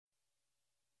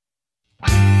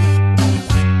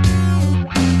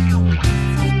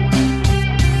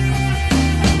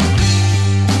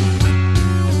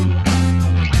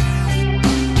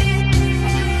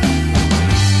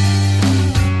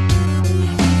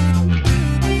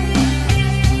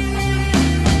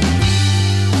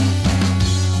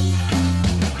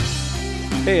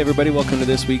Hey everybody, welcome to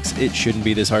this week's It Shouldn't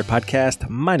Be This Hard podcast.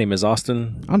 My name is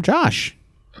Austin. I'm Josh.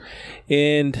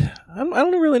 And I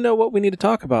don't really know what we need to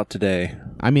talk about today.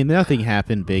 I mean, nothing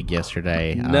happened big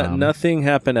yesterday. Nothing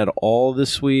happened at all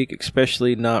this week,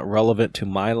 especially not relevant to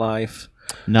my life.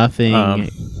 Nothing,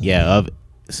 of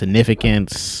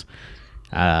significance.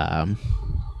 So how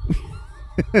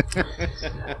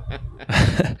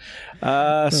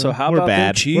we're about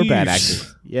bad. the Chiefs? We're bad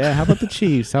actors. Yeah, how about the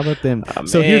Chiefs? How about them?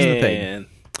 So here's the thing.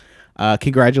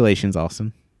 Congratulations,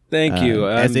 Austin. Thank you.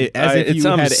 As if you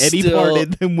had any part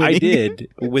in them winning. I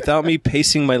did. Without me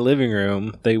pacing my living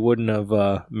room, they wouldn't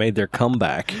have made their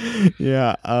comeback.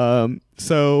 Yeah.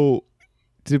 So,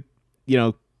 the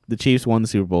Chiefs won the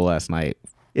Super Bowl last night.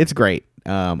 It's great.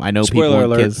 I know Spoiler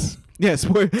people. alert. Yeah.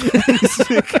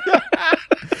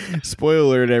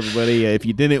 Spoiler alert, everybody. If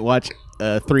you didn't watch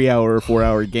a 3-hour or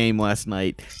 4-hour game last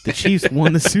night, the Chiefs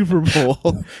won the Super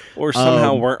Bowl. Or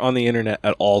somehow weren't on the internet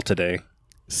at all today.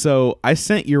 So I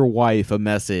sent your wife a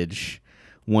message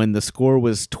when the score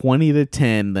was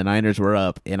 20-10, the Niners were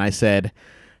up, and I said,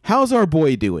 how's our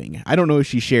boy doing? I don't know if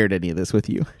she shared any of this with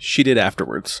you. She did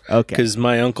afterwards. Okay. Because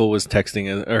my uncle was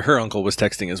texting, or her uncle was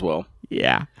texting as well.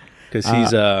 Yeah. Because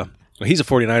he's a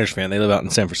 49ers fan. They live out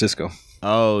in San Francisco.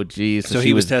 Oh, geez. So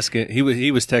he was texting. He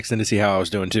was texting to see how I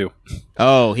was doing too.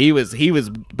 Oh, he was,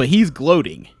 but he's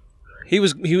gloating. He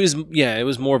was. Yeah, it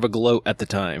was more of a gloat at the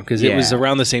time because it was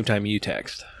around the same time you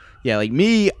text. Yeah, like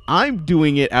me, I'm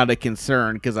doing it out of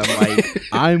concern because I'm like,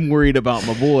 I'm worried about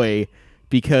my boy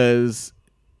because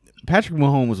Patrick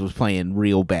Mahomes was playing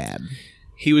real bad.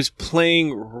 He was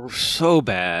playing so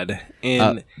bad,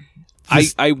 and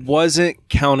I wasn't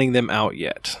counting them out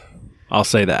yet. I'll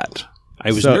say that.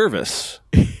 I was nervous,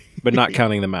 but not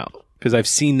counting them out because I've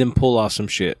seen them pull off some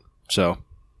shit. So,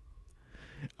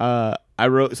 I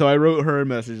wrote her a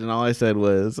message, and all I said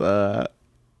was,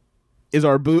 "Is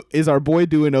our boy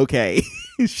doing okay?"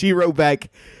 She wrote back,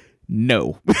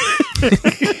 "No."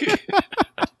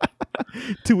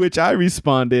 To which I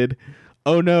responded,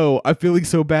 "Oh no, I'm feeling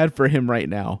so bad for him right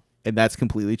now," and that's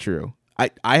completely true.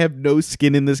 I have no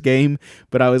skin in this game,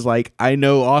 but I was like, I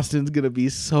know Austin's going to be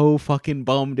so fucking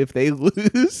bummed if they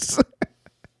lose.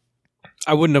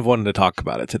 I wouldn't have wanted to talk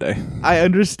about it today. I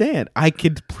understand. I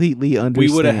completely understand.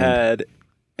 We would have had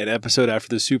an episode after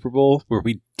the Super Bowl where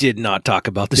we did not talk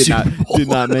about the Super Bowl. Did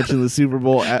not mention the Super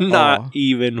Bowl at all. Not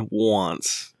even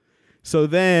once. So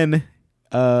then,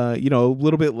 a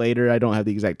little bit later, I don't have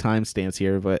the exact timestamps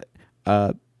here, but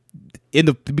in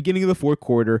the beginning of the fourth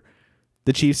quarter,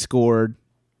 the Chiefs scored,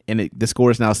 and the score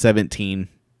is now 17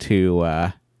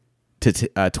 to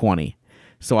 20.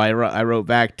 So I wrote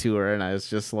back to her, and I was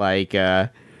just like,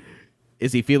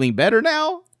 "Is he feeling better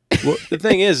now?" Well, the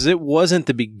thing is, it wasn't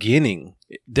the beginning.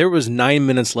 There was 9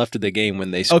 minutes left of the game when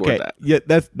they scored that. Yeah,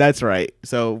 that's right.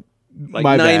 So like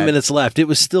 9 minutes left. It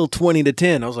was still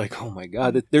 20-10. I was like, oh my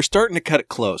god, they're starting to cut it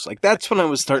close. Like that's when I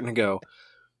was starting to go.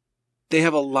 They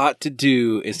have a lot to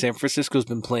do, and San Francisco's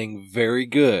been playing very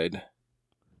good.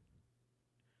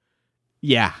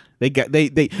 Yeah,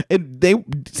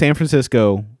 San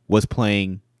Francisco was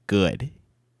playing good.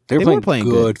 They were playing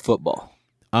good football.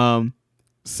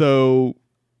 So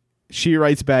she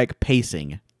writes back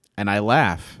pacing, and I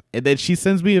laugh, and then she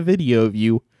sends me a video of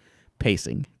you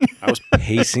pacing. I was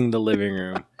pacing the living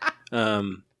room.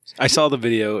 I saw the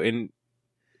video, and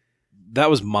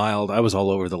that was mild. I was all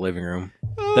over the living room.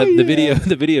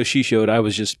 The video she showed, I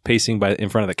was just pacing in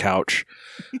front of the couch.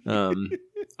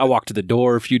 I walked to the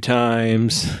door a few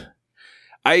times.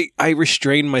 I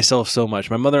restrained myself so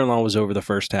much. My mother-in-law was over the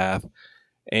first half,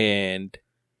 and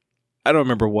I don't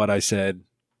remember what I said.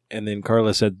 And then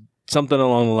Carla said something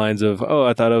along the lines of, "Oh,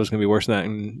 I thought it was going to be worse than that."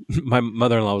 And my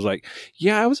mother-in-law was like,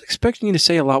 "Yeah, I was expecting you to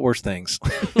say a lot worse things."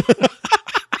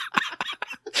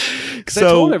 Because I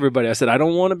told everybody, I said, I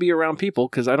don't want to be around people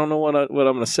because I don't know what I'm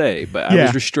going to say. But I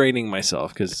was restraining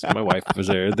myself because my wife was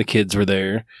there. The kids were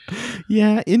there.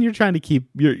 Yeah, and you're trying to keep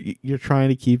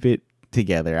it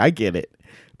together. I get it.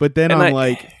 But then I'm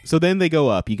like, so then they go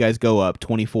up. You guys go up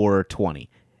 24-20.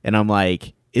 And I'm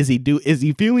like, is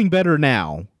he feeling better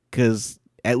now? Because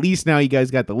at least now you guys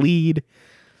got the lead.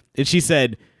 And she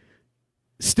said,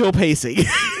 still pacing.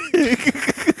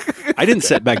 I didn't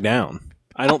sit back down.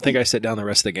 I don't think I sat down the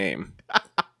rest of the game.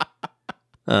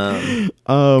 I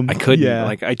couldn't. Yeah.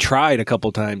 Like I tried a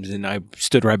couple times and I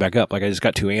stood right back up. Like I just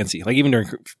got too antsy. Like even during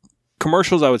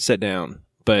commercials, I would sit down,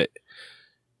 but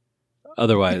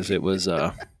otherwise, it was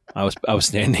I was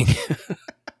standing.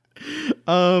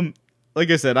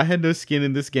 Like I said, I had no skin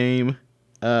in this game.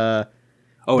 But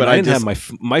I didn't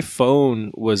have my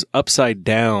phone was upside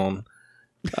down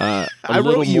A I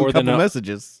little wrote you more a couple than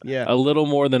messages. Yeah. a little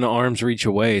more than an arm's reach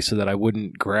away, so that I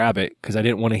wouldn't grab it because I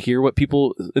didn't want to hear what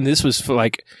people. And this was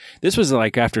like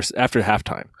after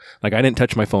halftime. Like I didn't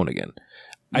touch my phone again.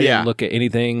 I didn't look at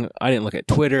anything. I didn't look at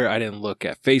Twitter. I didn't look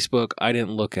at Facebook. I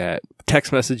didn't look at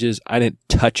text messages. I didn't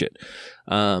touch it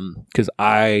because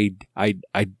I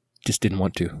just didn't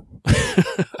want to.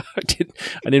 I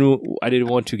didn't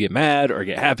want to get mad or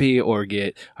get happy or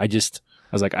get. I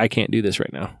was like, I can't do this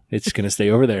right now. It's gonna stay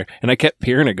over there, and I kept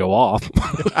hearing it go off,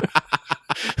 but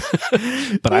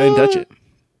I didn't touch it.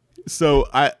 So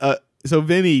so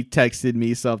Vinny texted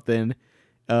me something.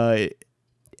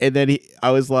 And then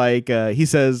I was like, he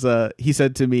said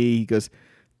to me, he goes,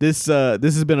 this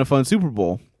has been a fun Super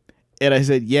Bowl. And I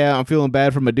said, yeah, I'm feeling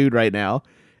bad for my dude right now.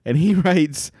 And he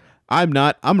writes, I'm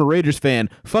not. I'm a Raiders fan.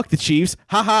 Fuck the Chiefs.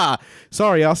 Ha ha.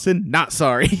 Sorry, Austin. Not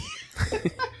sorry.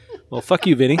 Well, fuck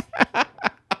you, Vinny.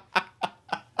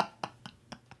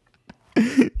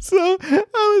 So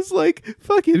I was like,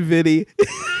 fucking Vinny.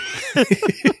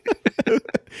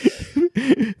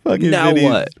 Fucking now Vinny.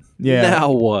 what? Yeah.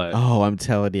 Now what? Oh, I'm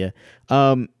telling you.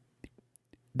 Okay.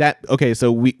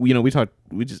 So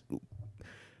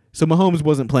so Mahomes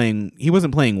wasn't playing. He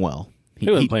wasn't playing well. He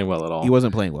wasn't playing well at all. He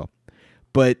wasn't playing well.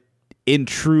 But in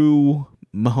true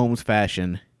Mahomes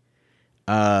fashion,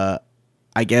 I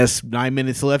guess 9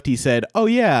 minutes left, he said, "Oh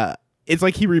yeah." It's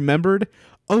like he remembered.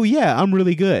 Oh yeah, I'm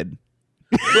really good.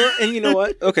 Well, and you know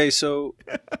what? Okay, so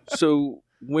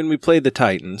when we played the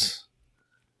Titans,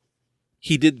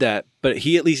 he did that, but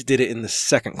he at least did it in the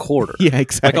second quarter. Yeah,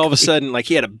 exactly. Like all of a sudden, like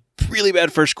he had a really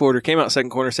bad first quarter, came out second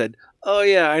quarter, said, "Oh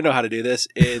yeah, I know how to do this,"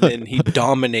 and then he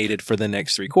dominated for the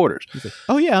next 3 quarters. Like,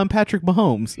 oh yeah, I'm Patrick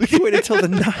Mahomes. You waited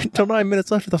till 9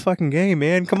 minutes left of the fucking game,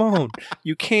 man. Come on,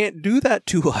 you can't do that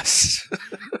to us.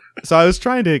 So I was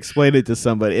trying to explain it to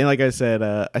somebody, and like I said,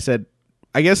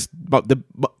 I guess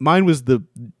mine was the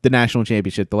national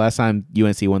championship. The last time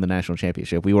UNC won the national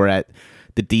championship, we were at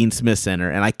the Dean Smith Center,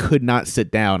 and I could not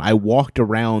sit down. I walked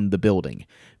around the building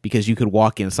because you could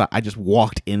walk inside. I just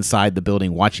walked inside the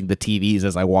building watching the TVs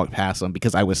as I walked past them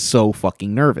because I was so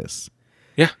fucking nervous.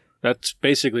 Yeah, that's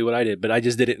basically what I did, but I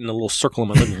just did it in a little circle in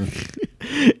my living room.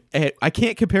 And I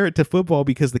can't compare it to football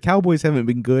because the Cowboys haven't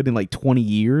been good in like 20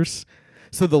 years.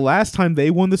 So the last time they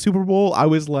won the Super Bowl, I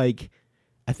was like,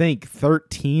 I think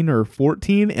 13 or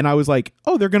 14, and I was like,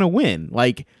 oh, they're going to win.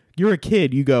 Like, you're a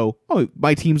kid, you go, oh,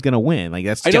 my team's going to win. Like,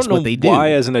 that's just what they do. I don't know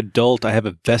why, as an adult, I have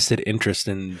a vested interest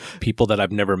in people that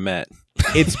I've never met.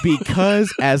 It's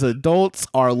because, as adults,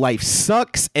 our life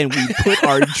sucks, and we put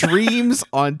our dreams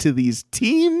onto these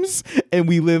teams, and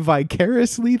we live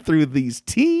vicariously through these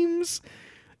teams,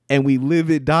 and we live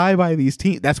and die by these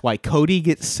teams. That's why Cody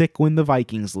gets sick when the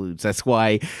Vikings lose. That's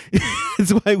why.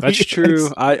 That's true.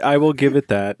 I will give it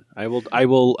that. I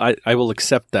will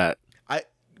accept that.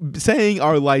 Saying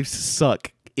our lives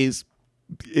suck is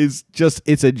just,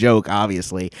 it's a joke,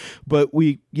 obviously, but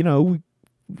we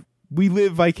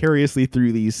live vicariously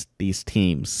through these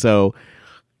teams. So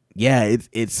yeah,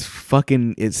 it's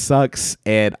fucking, it sucks.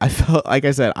 And I felt, like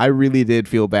I said, I really did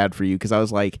feel bad for you because I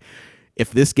was like,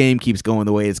 if this game keeps going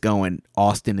the way it's going,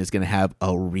 Austin is going to have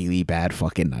a really bad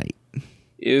fucking night.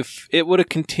 If it would have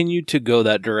continued to go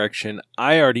that direction,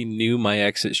 I already knew my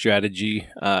exit strategy.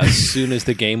 As soon as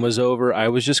the game was over, I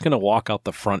was just going to walk out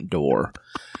the front door.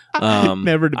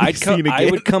 Never to be seen again. I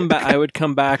would come back. I would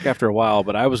come back after a while,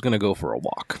 but I was going to go for a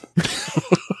walk.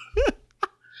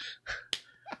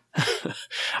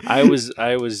 I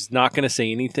was not going to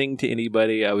say anything to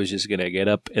anybody. I was just going to get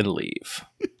up and leave.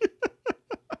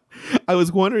 I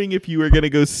was wondering if you were going to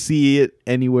go see it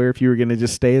anywhere, if you were going to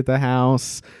just stay at the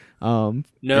house. No. And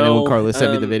then when Carlos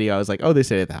sent me the video, I was like, oh, they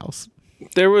stayed at the house.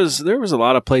 There was a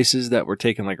lot of places that were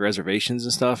taking like reservations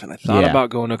and stuff, and I thought about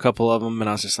going to a couple of them, and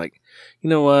I was just like, you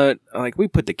know what? Like, we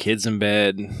put the kids in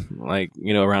bed, like,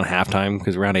 around halftime,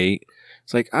 because around 8.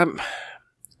 It's like,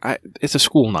 it's a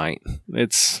school night.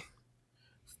 It's,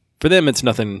 for them, it's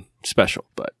nothing special,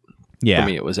 but for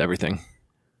me, it was everything.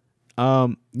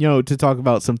 To talk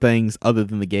about some things other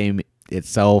than the game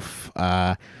itself,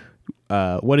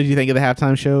 what did you think of the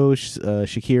halftime show?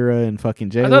 Shakira and fucking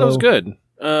J-Lo? I thought it was good.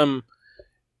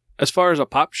 As far as a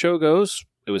pop show goes,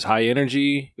 it was high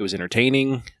energy. It was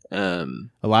entertaining. A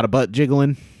lot of butt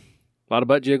jiggling.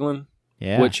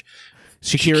 Yeah. Which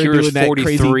Shakira Shakira's doing that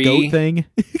 43. crazy goat thing.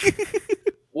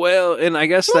 Well, and I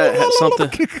guess that has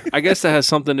something. I guess that has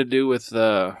something to do with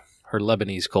her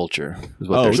Lebanese culture, is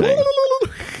what they're saying.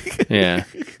 Yeah.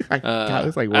 I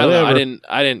was like, I whatever. I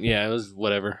didn't. Yeah, it was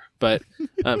whatever. But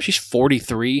she's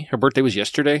 43. Her birthday was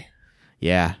yesterday.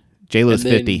 Yeah. J-Lo's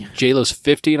 50. J-Lo's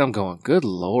 50, and I'm going, good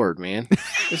Lord, man.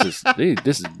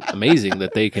 this is amazing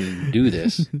that they can do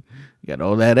this. You got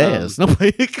all that ass.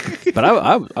 But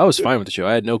I was fine with the show.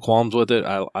 I had no qualms with it.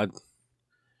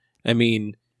 I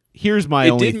mean, here's my it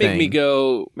only did make thing. me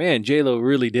go, man, J-Lo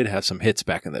really did have some hits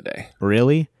back in the day.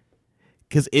 Really?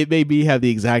 Because it made me have the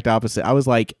exact opposite. I was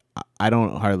like, I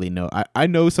don't hardly know. I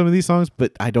know some of these songs,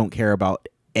 but I don't care about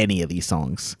any of these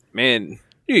songs. Man,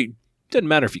 it doesn't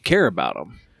matter if you care about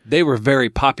them. They were very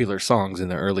popular songs in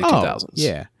the early 2000s.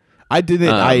 Yeah. I didn't.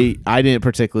 I didn't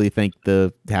particularly think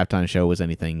the halftime show was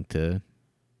anything to.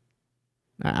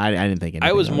 I didn't think anything.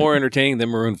 I was of more it. entertaining than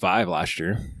Maroon 5 last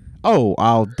year. Oh,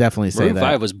 I'll definitely say Maroon that.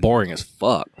 5 was boring as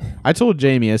fuck. I told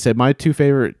Jamie. I said my two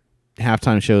favorite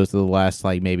halftime shows of the last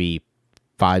like maybe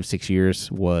 5-6 years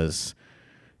was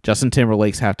Justin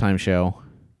Timberlake's halftime show,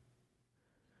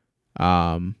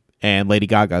 and Lady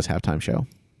Gaga's halftime show.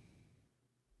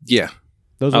 Yeah,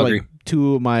 Those I'll are like agree.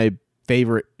 two of my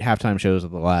favorite halftime shows of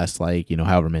the last like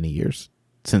however many years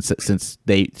since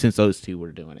those two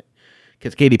were doing it.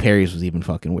 Because Katy Perry's was even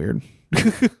fucking weird.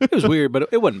 It was weird, but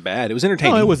it wasn't bad. It was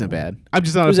entertaining. No, it wasn't bad. I'm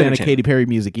just not a was fan of entertaining. Katy Perry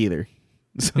music either.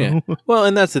 So Yeah. Well,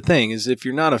 and that's the thing is if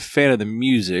you're not a fan of the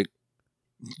music,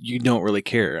 you don't really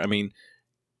care. I mean,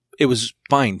 it was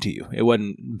fine to you. It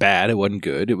wasn't bad. It wasn't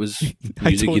good. It was I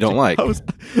music told you don't you, like.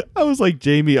 I was like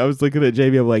Jamie. I was looking at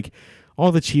Jamie. I'm like,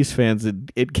 all the Chiefs fans in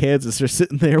Kansas are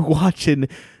sitting there watching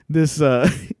this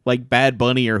like Bad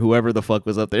Bunny or whoever the fuck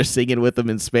was up there singing with them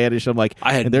in Spanish. I'm like,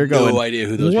 I had and they're no going, idea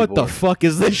who those what people the were. fuck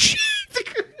is this shit?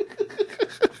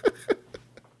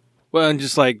 Well, and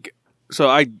just like, so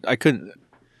I couldn't,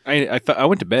 I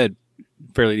went to bed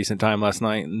fairly decent time last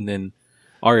night, and then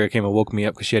Aria came and woke me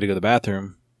up because she had to go to the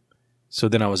bathroom. So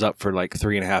then I was up for like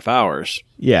 3.5 hours.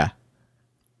 Yeah.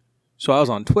 So I was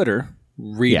on Twitter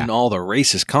reading Yeah. all the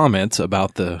racist comments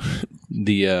about the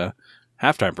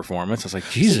halftime performance. I was like,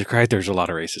 Jesus Christ, there's a lot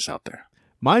of racists out there.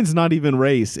 Mine's not even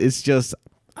race. It's just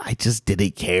I just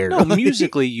didn't care. No,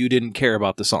 musically, you didn't care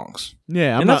about the songs.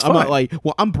 Yeah, I'm And not. that's I'm not fine. like,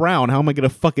 well, I'm brown. How am I gonna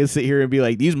fucking sit here and be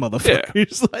like these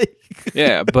motherfuckers? Like,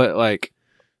 Yeah, but like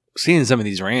seeing some of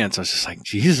these rants, I was just like,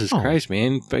 Jesus Oh. Christ,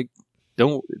 man! Like,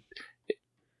 don't.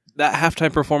 That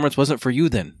halftime performance wasn't for you.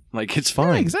 Then, like, it's yeah,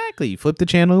 fine. exactly. You flip the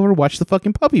channel over, watch the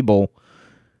fucking Puppy Bowl.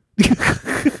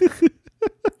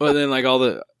 But then, like all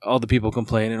the people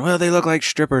complaining, well, they look like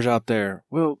strippers out there.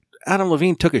 Well, Adam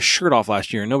Levine took his shirt off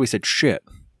last year, and nobody said shit.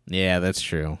 Yeah, that's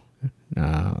true.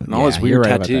 And all his weird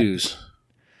tattoos.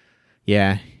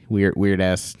 Yeah, weird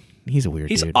ass. He's a weird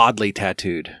He's dude. oddly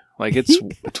tattooed. Like it's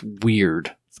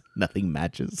weird. Nothing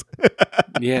matches.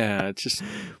 Yeah, it's just,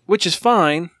 which is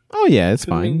fine. Oh yeah, it's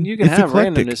I mean, fine. you can It's have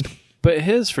eclectic. randomness, but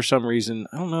his, for some reason,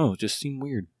 I don't know, just seemed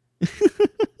weird.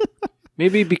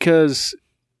 Maybe because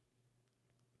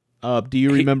Do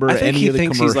you remember I think any he of the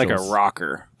thinks commercials? he's like a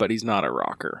rocker, but he's not a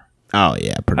rocker. Oh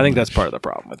yeah, I think that's part of the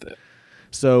problem with it.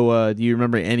 So, do you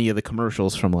remember any of the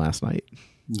commercials from last night?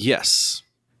 Yes,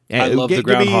 Eh, I love gi- the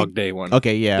give me- Groundhog Day one.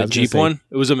 Okay, yeah, I the was gonna Jeep say- one,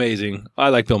 it was amazing. I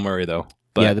like Bill Murray though.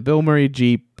 But Yeah, the Bill Murray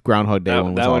Jeep Groundhog Day that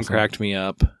one was that one awesome. cracked me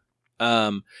up.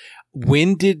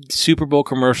 When did Super Bowl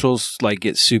commercials like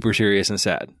get super serious and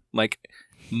sad? Like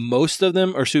most of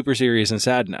them are super serious and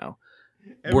sad now.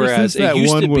 Ever Whereas since that it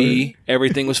used one to where- be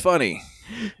everything was funny.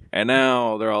 And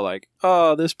now they're all like,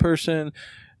 oh, this person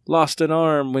lost an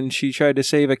arm when she tried to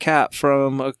save a cat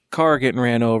from a car getting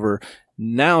ran over.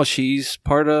 Now she's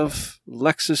part of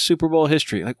Lexus Super Bowl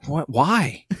history. Like, what?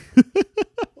 Why?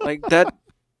 Like that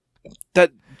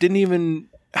didn't even,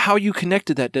 how you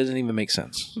connected that doesn't even make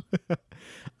sense.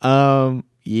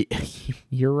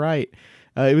 You're right.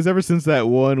 It was ever since that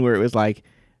one where it was like,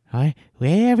 "Hi,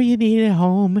 wherever you need a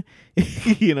home,"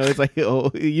 it's like, oh,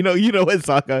 what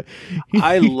Sokka.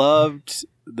 I loved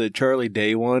the Charlie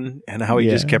Day one and how he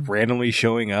just Yeah. kept randomly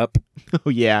showing up Oh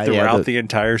yeah, throughout yeah. the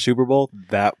entire Super Bowl.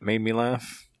 That made me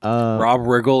laugh. Rob, Rob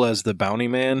Riggle as the bounty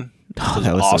man.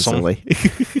 that was awesome. so silly.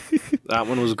 That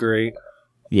one was great.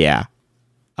 Yeah.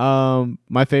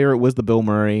 My favorite was the Bill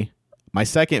Murray. My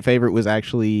second favorite was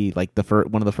actually like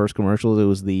one of the first commercials. It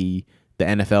was the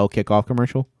NFL kickoff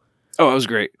commercial. Oh, it was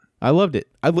great. I loved it.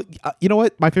 You know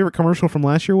what? My favorite commercial from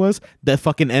last year was the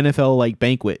fucking NFL like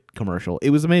banquet commercial. It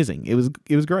was amazing. It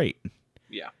was great.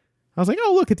 Yeah. I was like,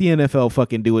 oh, look at the NFL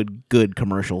fucking doing good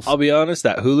commercials. I'll be honest,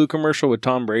 that Hulu commercial with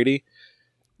Tom Brady,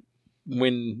 I don't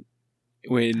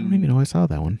when even know I saw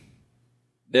that one.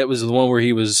 that was the one where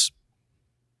it was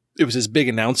his big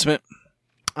announcement.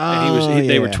 And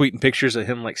they were tweeting pictures of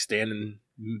him like standing,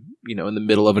 in the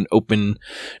middle of an open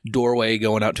doorway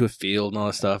going out to a field and all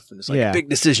that stuff. And it's like Yeah. a big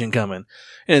decision coming.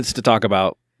 And it's to talk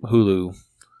about Hulu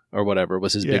or whatever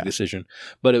was his Yeah. big decision.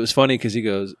 But it was funny because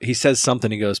he says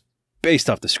something, he goes, based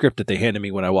off the script that they handed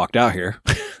me when I walked out here.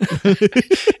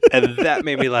 And that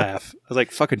made me laugh. I was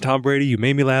like, fucking Tom Brady, you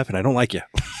made me laugh and I don't like you.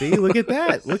 See, look at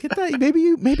that. Look at that. Maybe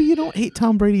you don't hate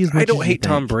Tom Brady as much. I don't as you hate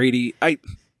Tom think. Brady. I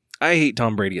hate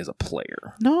Tom Brady as a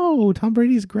player. No, Tom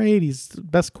Brady's great. He's the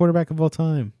best quarterback of all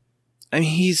time. I mean,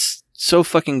 he's so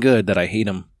fucking good that I hate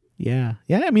him. Yeah.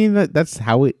 Yeah, I mean that's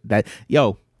how it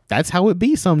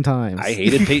be sometimes. I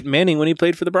hated Peyton Manning when he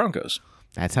played for the Broncos.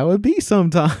 That's how it be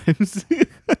sometimes.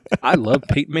 I love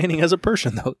Peyton Manning as a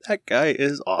person, though. That guy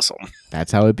is awesome.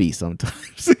 That's how it be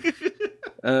sometimes.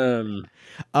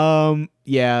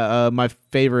 My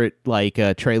favorite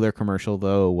trailer commercial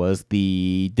though was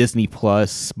the Disney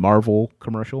Plus Marvel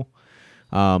commercial.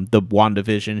 The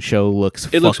WandaVision show looks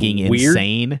fucking weird.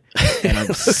 insane, and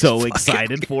I'm so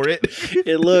excited for it.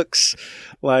 It looks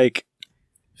like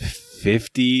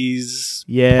 50s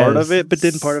Yes. part of it, but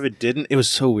then part of it didn't. It was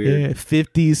so weird. Yeah,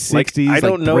 50s, 60s. Like, I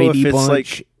don't know Brady if it's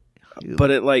Bunch. but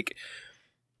it like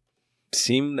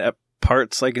seemed at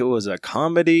parts like it was a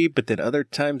comedy, but then other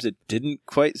times it didn't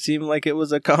quite seem like it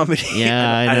was a comedy.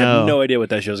 Yeah, I I know. have no idea what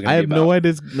that show's going to be about. I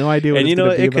have no idea. What And it's you know,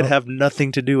 gonna be it could about. have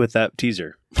nothing to do with that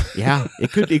teaser. Yeah,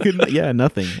 it could. Yeah,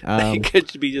 nothing. It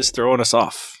could be just throwing us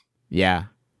off. Yeah.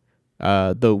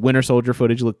 The Winter Soldier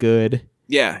footage looked good.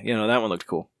 Yeah, that one looked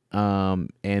cool. And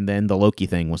then the Loki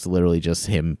thing was literally just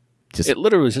him. It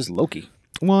literally was just Loki.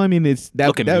 Well, I mean, it's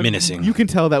Looking menacing. You can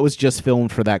tell that was just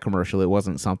filmed for that commercial. It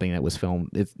wasn't something that was filmed.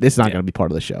 It's not going to be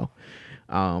part of the show.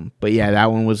 But yeah,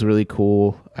 that one was really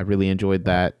cool. I really enjoyed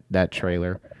that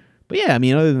trailer. But yeah, I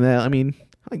mean, other than that, I mean,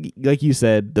 like you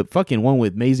said, the fucking one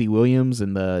with Maisie Williams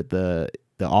and the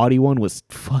Audie one was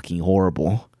fucking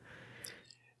horrible.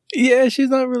 Yeah, she's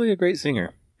not really a great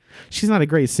singer. She's not a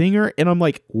great singer, and I'm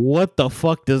like, what the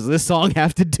fuck does this song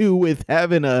have to do with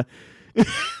having a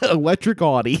electric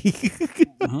Audi?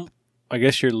 Mm-hmm. I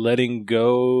guess you're letting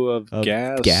go of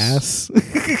gas. Gas.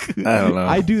 I don't know.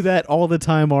 I do that all the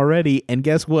time already, and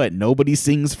guess what? Nobody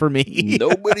sings for me.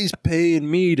 Nobody's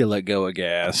paying me to let go of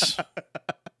gas.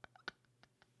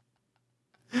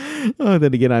 Oh,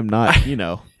 then again, I'm not.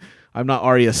 I'm not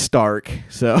Arya Stark,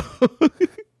 so.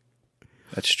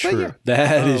 That's true. yeah.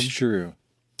 That is true.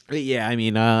 Yeah, I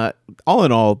mean, all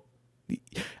in all,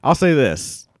 I'll say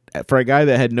this. For a guy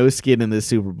that had no skin in this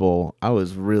Super Bowl, I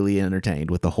was really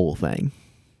entertained with the whole thing.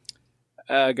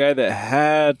 A guy that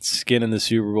had skin in the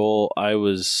Super Bowl, I've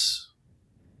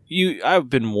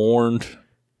been warned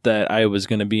that I was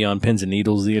going to be on pins and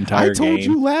needles the entire game. I told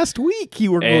you last week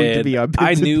you were going to be on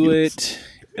pins and needles. I knew it,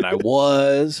 and I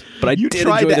was, but I did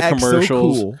tried enjoy to the act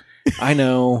commercials. So cool. I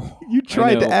know. You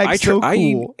tried to act so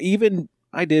cool.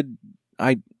 I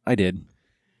did.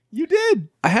 You did.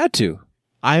 I had to.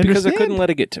 I understand. Because I couldn't let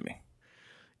it get to me.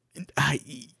 I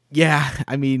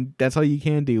mean, that's all you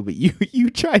can do. But you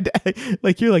tried to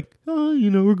act, you're like, oh,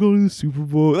 we're going to the Super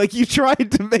Bowl. Like you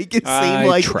tried to make it seem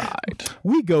like tried.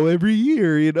 We go every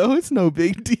year. It's no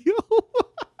big deal.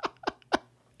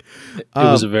 It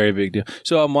was a very big deal.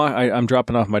 So I'm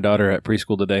dropping off my daughter at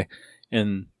preschool today,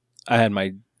 and I had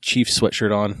my Chiefs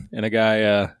sweatshirt on, and a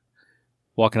guy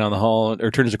walking down the hall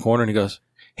or turns a corner and he goes,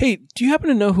 "Hey, do you happen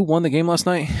to know who won the game last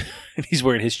night?" And he's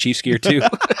wearing his Chiefs gear too.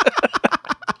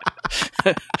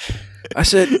 I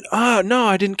said, no,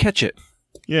 I didn't catch it.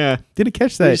 Yeah, didn't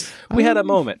catch that. We had a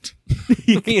moment.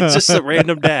 Me and just a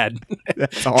random dad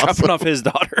That's awesome. dropping off his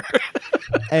daughter.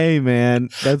 Hey, man,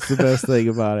 that's the best thing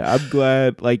about it. I'm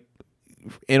glad,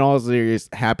 in all seriousness,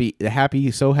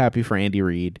 so happy for Andy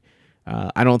Reid.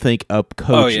 I don't think a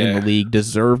coach in the league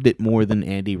deserved it more than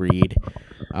Andy Reid.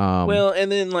 Well,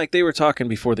 and then they were talking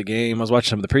before the game. I was watching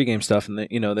some of the pregame stuff, and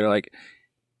they're like,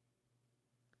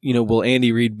 will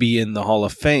Andy Reid be in the Hall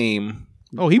of Fame?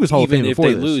 Oh, he was Hall of Fame even if before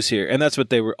they this. lose here, and that's what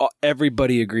they were.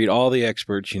 Everybody agreed. All the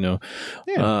experts,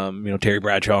 Terry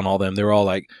Bradshaw and all them. They were all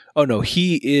like, "Oh no,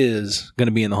 he is going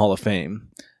to be in the Hall of Fame.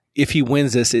 If he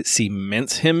wins this, it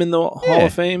cements him in the Hall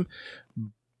of Fame."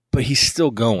 But he's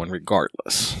still going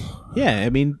regardless. Yeah, I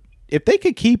mean, if they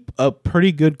could keep a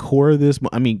pretty good core of this,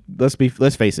 I mean, let's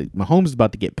face it, Mahomes is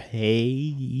about to get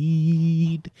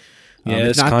paid. Yeah, if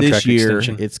it's not contract this year,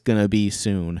 extension. it's gonna be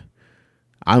soon.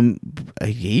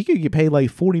 He could get paid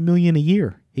 $40 million a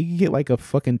year. He could get a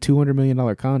fucking $200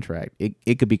 million contract.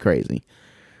 It could be crazy.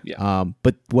 Yeah.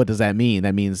 But what does that mean?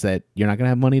 That means that you're not gonna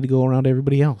have money to go around to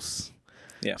everybody else.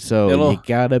 Yeah. So you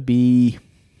gotta be,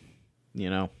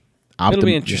 It'll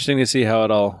be interesting to see how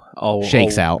it all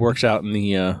shakes out, works out in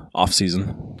the off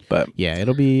season. But yeah,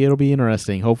 it'll be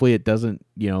interesting. Hopefully, it doesn't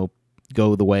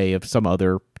go the way of some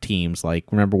other teams. Like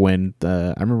I remember when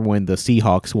the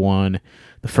Seahawks won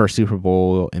the first Super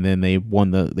Bowl, and then they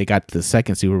got to the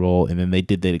second Super Bowl, and then they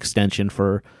did the extension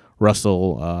for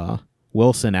Russell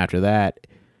Wilson after that,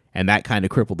 and that kind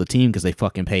of crippled the team because they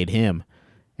fucking paid him,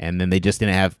 and then they just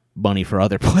didn't have money for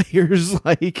other players.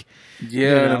 Like,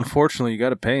 yeah, and unfortunately, you got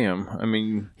to pay him. I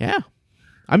mean, yeah,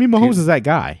 I mean, Mahomes is that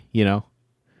guy, you know.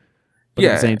 But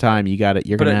at the same time, you got it.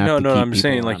 You're gonna have to keep I'm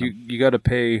saying people like around you got to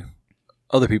pay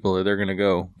other people that they're gonna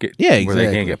go get where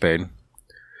they can't get paid.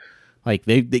 Like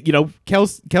they you know,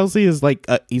 Kelsey is like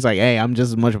he's like, hey, I'm just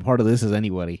as much a part of this as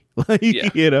anybody. Like,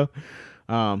 you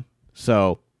know.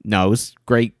 So no, it was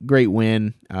great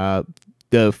win.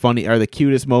 The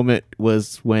cutest moment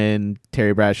was when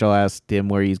Terry Bradshaw asked him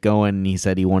where he's going, and he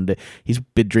said he's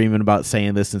been dreaming about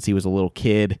saying this since he was a little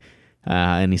kid,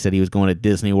 and he said he was going to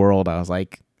Disney World. I was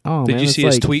like, oh, did you see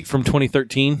his tweet from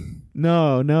 2013?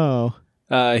 No.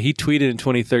 He tweeted in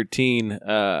 2013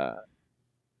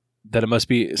 that it must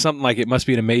be something like, it must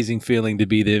be an amazing feeling to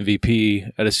be the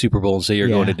MVP at a Super Bowl and say you're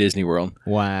going to Disney World.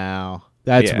 Wow,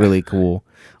 that's really cool.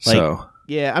 Like, so.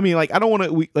 Yeah, I mean, like, I don't want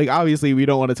to. Like, obviously, we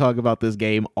don't want to talk about this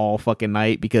game all fucking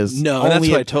night because that's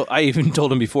what I even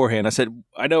told him beforehand. I said,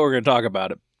 I know we're going to talk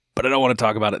about it, but I don't want to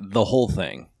talk about it the whole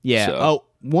thing. Yeah. So. Oh,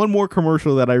 one more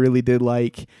commercial that I really did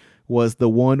like was the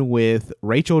one with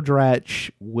Rachel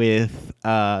Dratch with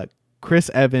Chris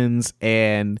Evans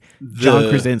and John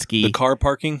Krasinski. The car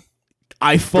parking.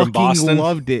 I fucking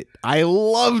loved it. I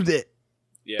loved it.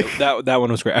 Yeah, that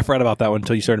one was great. I forgot about that one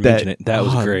until you started mentioning it. That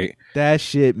was great. That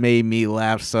shit made me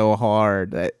laugh so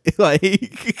hard. That, like,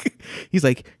 he's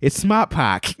like, it's Smart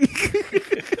Pack.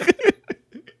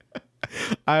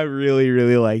 I really,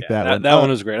 really like that one. That one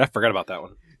was great. I forgot about that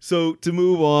one. So to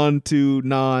move on to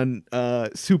non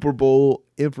Super Bowl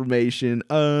information,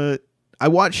 I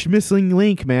watched Missing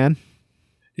Link, man.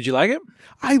 Did you like it?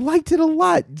 I liked it a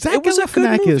lot. Zach it was a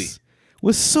good movie.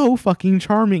 Was so fucking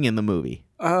charming in the movie.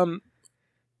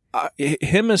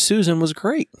 Him as Susan was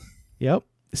great. Yep,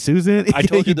 Susan. I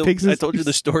told you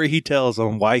the story he tells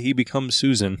on why he becomes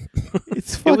Susan.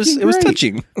 It's fucking it was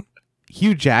touching.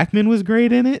 Hugh Jackman was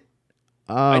great in it.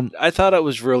 I thought it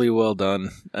was really well done.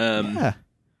 Yeah,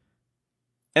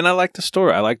 and I liked the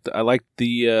story. I liked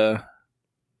the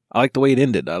way it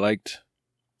ended. I liked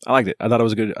it. I thought it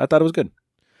was good.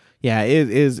 Yeah, it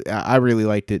is. I really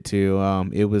liked it too.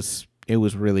 It was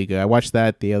really good. I watched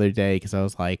that the other day because I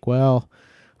was like, well,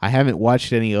 I haven't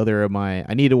watched any other of my.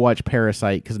 I need to watch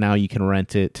Parasite because now you can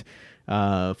rent it.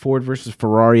 Ford versus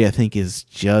Ferrari, I think, is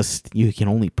just you can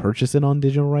only purchase it on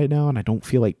digital right now, and I don't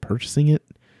feel like purchasing it.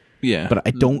 Yeah, but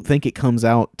I don't think it comes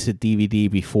out to DVD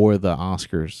before the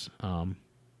Oscars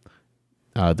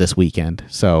this weekend.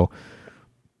 So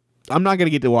I'm not gonna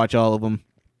get to watch all of them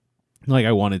like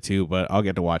I wanted to, but I'll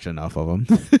get to watch enough of them.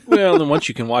 Well, then once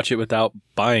you can watch it without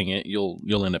buying it, you'll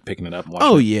end up picking it up and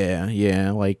watching it.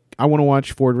 Yeah. Like I want to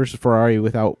watch Ford versus Ferrari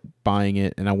without buying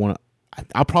it, and I know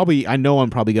I'm probably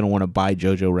gonna want to buy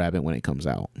Jojo Rabbit when it comes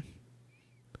out.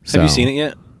 Have you seen it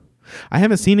yet? I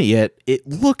haven't seen it yet. It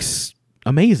looks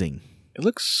amazing. It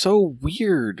looks so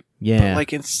weird. Yeah, but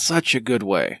like in such a good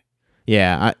way.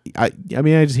 Yeah, I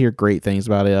mean, I just hear great things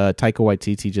about it. Taika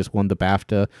Waititi just won the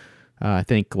BAFTA, I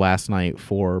think last night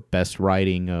for best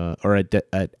writing or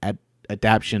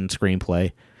adaptation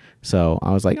screenplay. So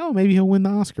I was like, oh, maybe he'll win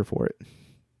the Oscar for it.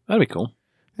 That'd be cool.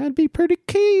 That'd be pretty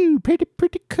cool. Pretty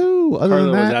cool.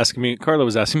 Carla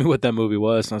was asking me what that movie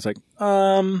was, and I was like,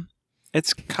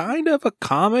 it's kind of a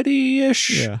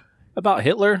comedy-ish about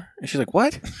Hitler. And she's like,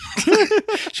 what?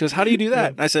 She goes, how do you do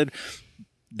that? And I said,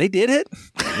 they did it.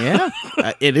 Yeah,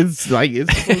 it is like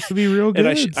it's supposed to be real good.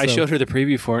 And I showed her the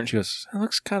preview for it, and she goes, "It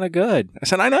looks kind of good." I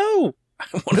said, "I know. I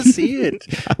want to see it.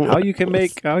 How you can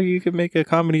make a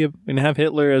comedy and have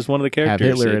Hitler as one of the characters.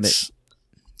 Have Hitler in it.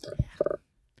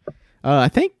 I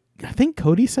think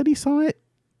Cody said he saw it,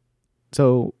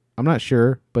 so I'm not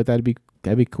sure, but that'd be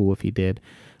cool if he did.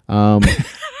 I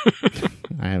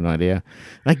have no idea.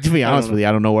 Like, to be honest with you,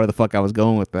 I don't know where the fuck I was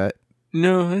going with that.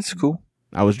 No, that's cool.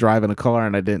 I was driving a car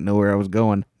and I didn't know where I was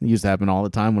going. It used to happen all the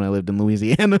time when I lived in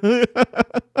Louisiana.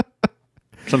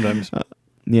 Sometimes.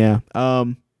 Yeah.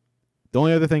 The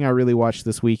only other thing I really watched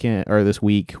this week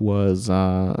was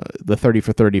the 30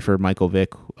 for 30 for Michael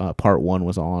Vick. Part 1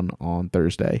 was on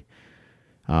Thursday.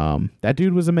 That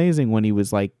dude was amazing when he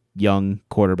was like young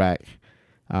quarterback.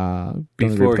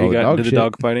 Before he got into the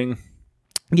dog fighting.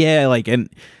 Yeah,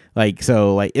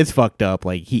 so it's fucked up.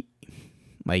 He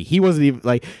wasn't even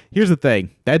like. Here's the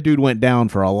thing: that dude went down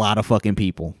for a lot of fucking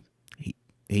people.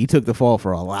 He took the fall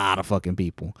for a lot of fucking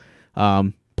people.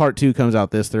 Part 2 comes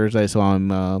out this Thursday, so I'm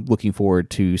looking forward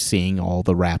to seeing all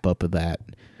the wrap up of that,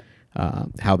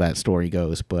 how that story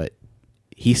goes. But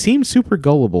he seems super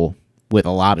gullible with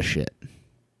a lot of shit.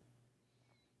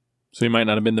 So he might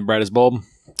not have been the brightest bulb.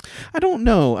 I don't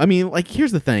know. I mean, like,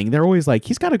 here's the thing: they're always like,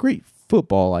 he's got a great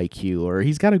football IQ, or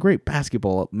he's got a great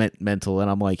basketball mental.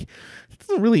 And I'm like, it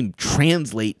doesn't really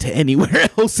translate to anywhere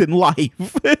else in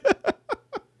life.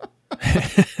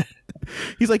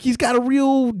 He's like, he's got a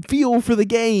real feel for the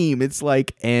game. It's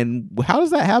like, and how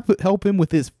does that help him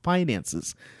with his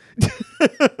finances?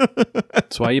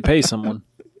 That's why you pay someone.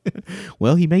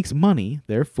 Well, he makes money,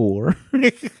 therefore.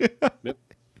 Yep.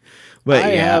 But I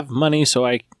have money, so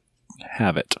I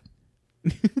have it.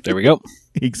 There we go.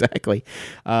 Exactly.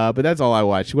 But that's all I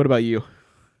watched. What about you?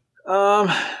 I'm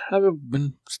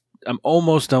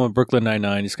almost done with Brooklyn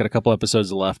Nine-Nine. Just got a couple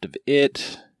episodes left of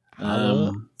it.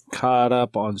 Caught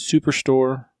up on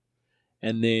Superstore,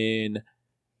 and then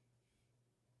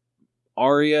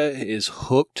Aria is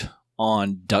hooked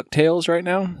on DuckTales right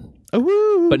now.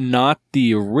 Ooh. But not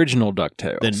the original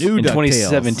DuckTales. The new In DuckTales.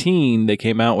 2017, they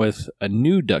came out with a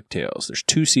new DuckTales. There's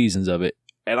 2 seasons of it,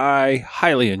 and I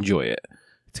highly enjoy it.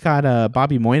 It's got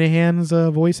Bobby Moynihan's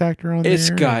voice actor on there. It's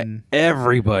got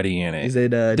everybody in it. Is it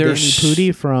Danny There's-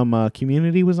 Pudi from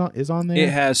Community is on there? It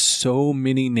has so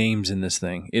many names in this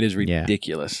thing. It is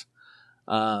ridiculous.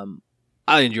 I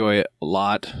enjoy it a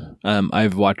lot.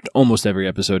 I've watched almost every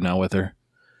episode now with her.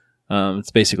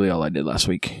 It's basically all I did last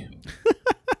week.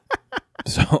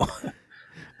 So,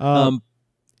 I've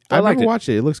liked never it. watched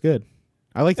it. It looks good.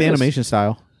 I like the It is. animation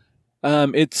style.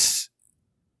 It's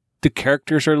the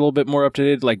characters are a little bit more up to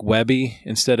date, like Webby,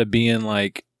 instead of being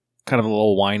like kind of a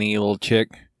little whiny little chick.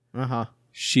 Uh-huh.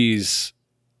 She's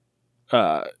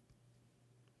her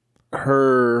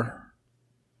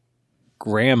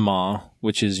grandma,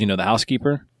 which is, the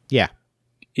housekeeper, Yeah.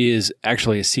 is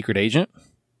actually a secret agent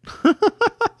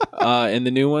in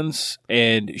the new ones,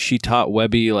 and she taught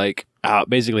Webby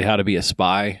basically how to be a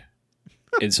spy.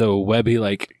 And so Webby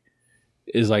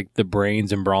is like the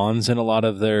brains and bronze in a lot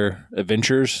of their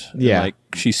adventures. Yeah. And,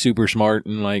 she's super smart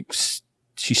and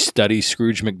she studies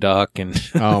Scrooge McDuck, and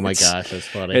Oh my gosh, that's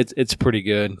funny. it's pretty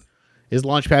good. Is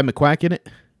Launchpad McQuack in it?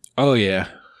 Oh yeah,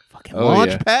 Fucking Oh,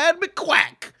 yeah. Launchpad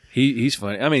McQuack. he's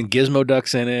funny. I mean, Gizmo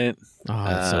Duck's in it. Oh,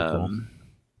 that's so cool.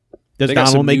 They Does got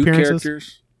some Donald make new appearances?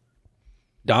 characters.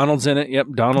 Donald's in it. Yep,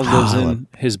 Donald lives in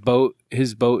his boat.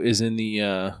 His boat is in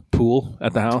the pool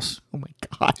at the house. Oh my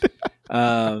god.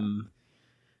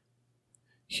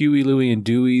 Huey, Louie, and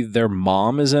Dewey, their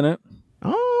mom is in it,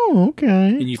 Oh, okay.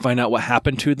 and you find out what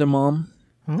happened to the mom.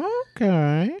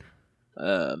 Okay.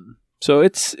 So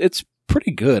it's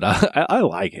pretty good. I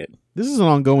like it. This is an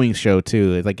ongoing show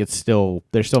too. It's like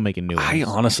they're still making new ones. I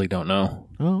honestly don't know.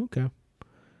 Oh, okay.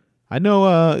 I know,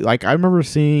 I remember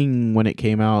seeing when it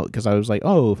came out, because I was like,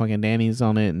 oh, fucking Danny's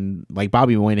on it, and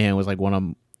Bobby Moynihan was one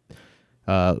of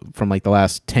from the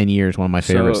last 10 years, one of my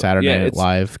favorite Saturday Night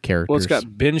Live characters. Well, it's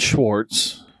got Ben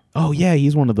Schwartz, oh yeah,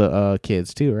 he's one of the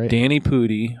kids too, right? Danny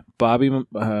Pudi, Bobby,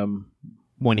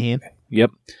 Moynihan.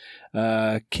 yep,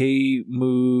 Kei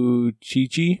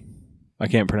Muchichi. I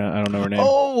can't pronounce. I don't know her name.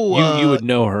 Oh, you would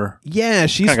know her. yeah,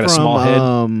 she's Kinda from got a small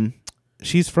head.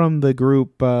 She's from the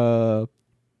group.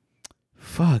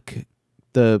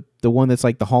 The one that's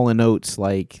like the Hall and Oates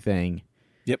thing.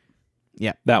 Yep.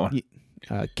 Yeah, That one.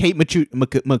 Kate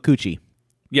Makuchi.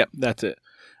 Yep, that's it.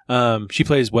 She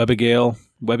plays Webby.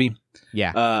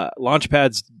 Yeah.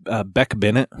 Launchpad's Beck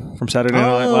Bennett from Saturday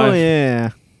Night Oh Live. yeah.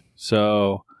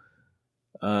 So,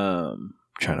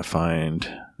 trying to find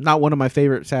Not one of my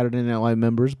favorite Saturday Night Live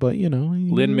members, but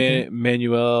Lin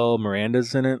Manuel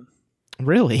Miranda's in it.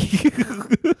 Really? He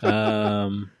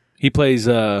plays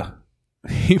what's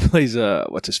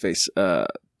his face?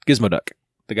 Gizmo Duck.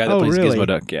 The guy that plays really? Gizmo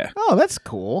Duck. Yeah. Oh, that's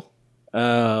cool.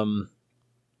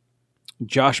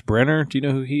 Josh Brenner. Do you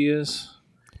know who he is?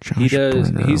 Josh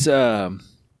Brenner. He's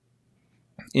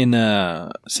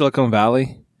in Silicon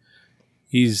Valley.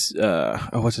 He's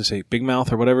what's it say? Big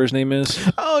Mouth or whatever his name is.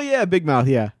 Oh yeah, Big Mouth.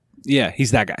 Yeah. Yeah,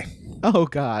 he's that guy. Oh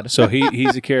god. So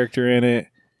he's a character in it.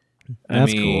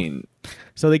 That's cool.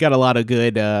 So they got a lot of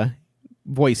good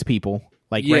voice people,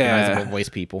 recognizable voice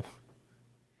people.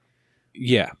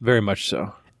 Yeah, very much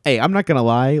so. Hey, I'm not gonna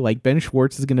lie. Ben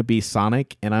Schwartz is gonna be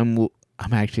Sonic, and I'm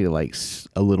actually a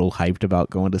little hyped about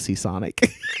going to see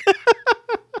Sonic.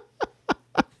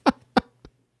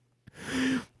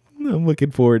 I'm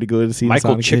looking forward to going to see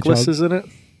Michael Sonic Chiklis Hedgehog. is in it.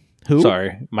 Who?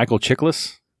 Sorry, Michael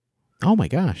Chiklis. Oh my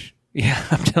gosh. Yeah,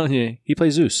 I'm telling you, he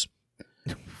plays Zeus.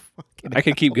 I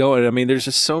could keep going. I mean, there's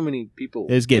just so many people.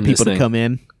 It's getting in this people to thing. come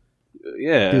in,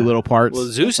 Yeah, do little parts. Well,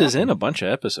 Zeus is in a bunch of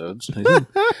episodes.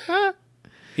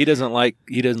 He doesn't like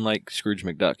Scrooge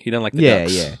McDuck. He doesn't like the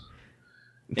ducks. Yeah.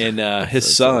 And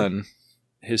his son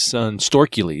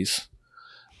Storkules,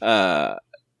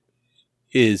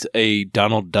 is a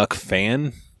Donald Duck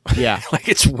fan. Yeah.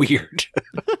 It's weird.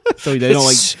 So they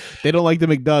don't like the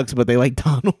McDucks, but they like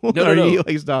Donald. No. He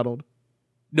likes Donald.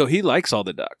 No, he likes all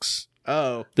the ducks.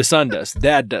 Oh. The son does.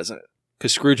 Dad doesn't,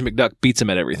 because Scrooge McDuck beats him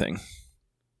at everything.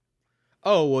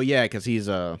 Oh well, yeah, because he's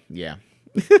yeah.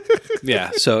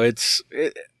 Yeah. So if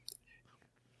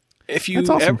you That's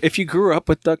awesome. if you grew up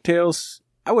with DuckTales,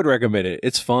 I would recommend it.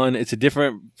 It's fun. It's a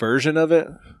different version of it,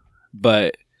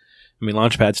 but I mean,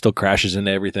 Launchpad still crashes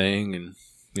into everything, and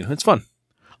it's fun.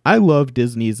 I love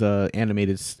Disney's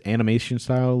animation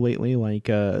style lately. Like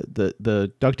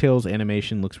the DuckTales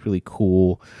animation looks really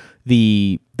cool.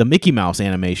 The Mickey Mouse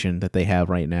animation that they have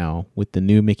right now with the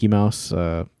new Mickey Mouse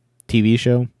TV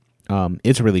show,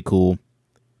 it's really cool.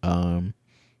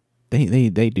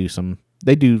 They do some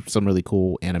really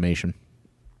cool animation.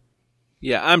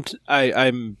 Yeah, I'm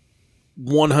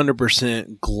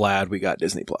 100% glad we got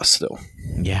Disney Plus still.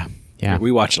 Yeah.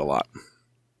 We watch it a lot.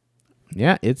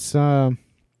 Yeah, it's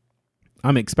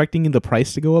I'm expecting the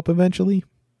price to go up eventually,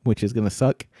 which is gonna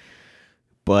suck.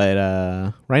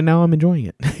 But right now I'm enjoying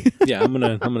it. Yeah, I'm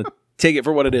gonna take it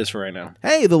for what it is for right now.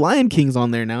 Hey, The Lion King's on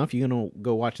there now if you're gonna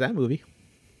go watch that movie.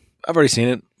 I've already seen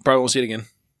it. Probably won't see it again.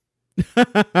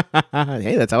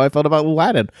 Hey, that's how I felt about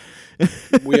Aladdin.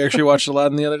 We actually watched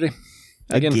Aladdin the other day.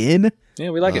 Again?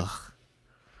 Yeah, we like it.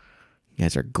 You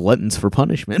guys are gluttons for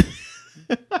punishment.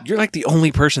 You're like the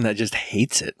only person that just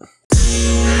hates it.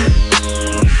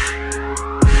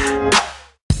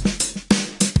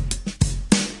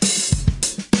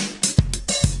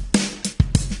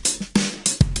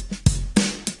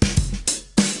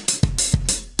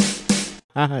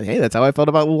 Hey, that's how I felt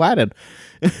about Aladdin.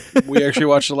 We actually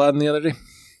watched Aladdin the other day.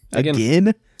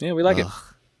 Again? Yeah, we like it.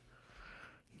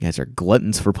 You guys are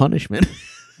gluttons for punishment.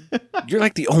 You're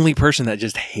like the only person that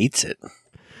just hates it.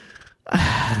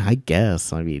 I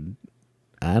guess. I mean,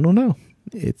 I don't know.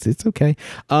 It's okay.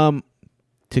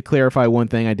 To clarify one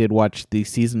thing, I did watch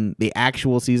the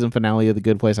actual season finale of The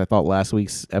Good Place. I thought last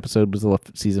week's episode was the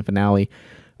season finale,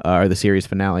 or the series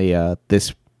finale.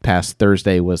 This past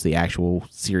Thursday was the actual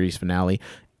series finale.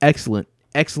 Excellent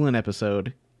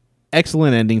episode.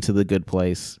 Excellent ending to The Good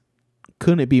Place.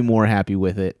 Couldn't be more happy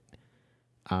with it.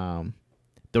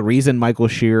 The reason Michael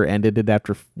Shear ended it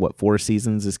after 4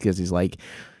 seasons is because he's like,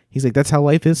 that's how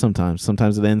life is sometimes.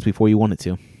 Sometimes it ends before you want it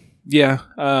to. Yeah,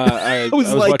 I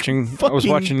was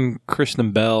watching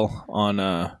Kristen Bell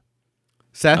on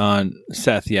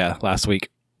Seth. Yeah, last week,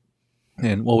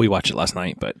 and we watched it last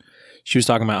night. But she was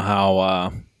talking about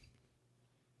how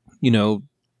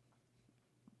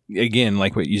again,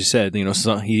 like what you said,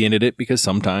 he ended it because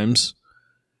sometimes,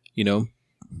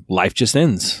 life just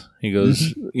ends. He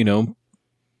goes,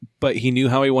 but he knew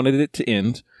how he wanted it to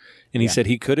end, and he said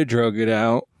he could have drug it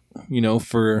out,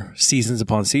 for seasons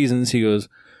upon seasons. He goes,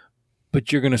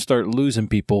 but you're going to start losing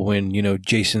people when,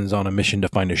 Jason's on a mission to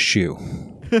find a shoe.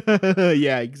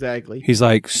 Yeah, exactly. He's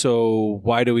like, so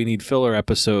why do we need filler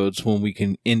episodes when we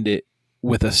can end it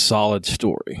with a solid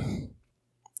story?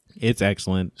 It's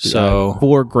excellent. So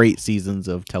 4 great seasons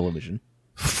of television.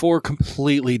 4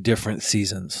 completely different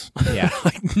seasons. Yeah.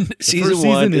 Season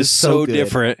 1 is so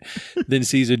different than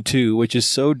season 2, which is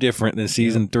so different than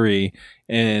season 3.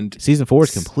 And season 4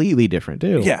 is completely different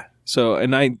too. Yeah. So,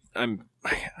 and I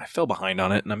fell behind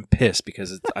on it, and I'm pissed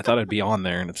because I thought it'd be on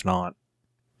there, and it's not.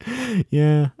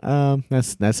 Yeah.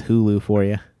 That's Hulu for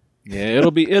you. Yeah, it'll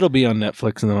be on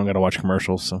Netflix, and then I'm gonna watch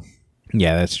commercials. So.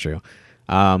 Yeah, that's true.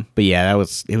 But yeah, it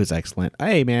was excellent.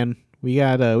 Hey, man. We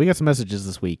got some messages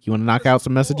this week. You want to knock out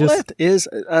some messages? Let is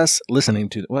us listening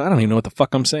to them. Well, I don't even know what the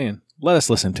fuck I'm saying. Let us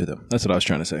listen to them. That's what I was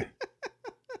trying to say.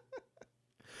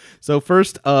 So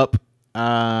first up,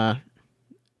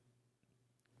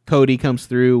 Cody comes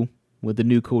through with the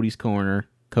new Cody's Corner.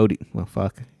 Cody, well,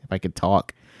 fuck, if I could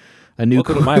talk.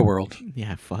 Welcome to my world.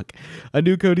 Yeah, fuck. A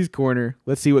new Cody's Corner.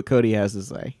 Let's see what Cody has to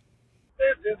say.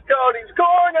 This is Cody's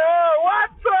Corner.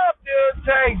 What's up, dude?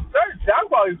 Hey, sorry, sound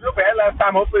quality was real bad last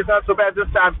time. Hopefully it's not so bad this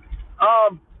time.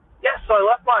 So I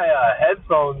left my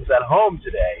headphones at home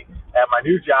today at my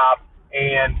new job,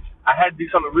 and I had to do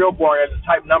something real boring. I just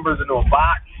typed numbers into a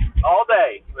box all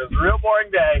day. It was a real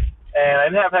boring day, and I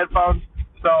didn't have headphones,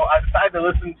 so I decided to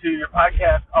listen to your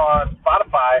podcast on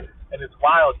Spotify, and it's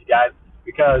wild, you guys,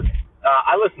 because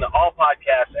I listen to all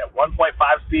podcasts at 1.5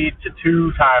 speed to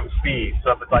 2 times speed.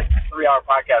 So if it's like a 3-hour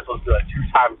podcast, let's do it at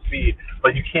 2 times speed.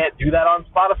 But you can't do that on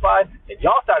Spotify. And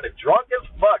y'all sounded drunk as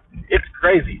fuck. It's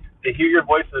crazy to hear your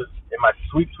voices in my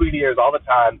sweet, sweet ears all the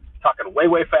time, talking way,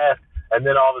 way fast. And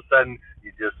then all of a sudden,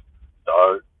 you just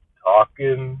start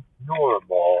talking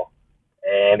normal.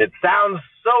 And it sounds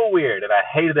so weird. And I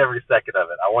hated every second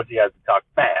of it. I want you guys to talk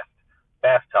fast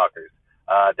talkers.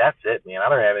 That's it, man. I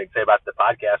don't have anything to say about the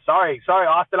podcast. Sorry,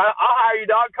 Austin. I'll hire you,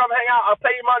 dog. Come hang out. I'll pay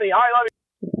you money. All right, love you.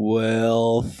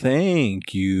 Well,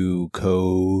 thank you,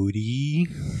 Cody.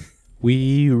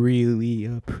 We really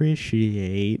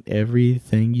appreciate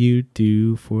everything you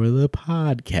do for the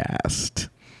podcast.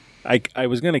 I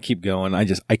was going to keep going. I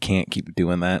can't keep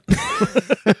doing that.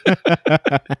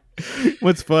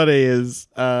 What's funny is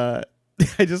I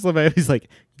just love how he's like,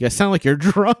 you guys sound like you're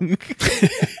drunk.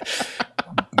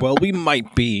 Well, we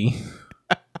might be.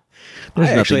 There's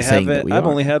I actually nothing saying that haven't. we I've are.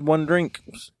 only had one drink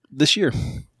this year.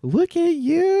 Look at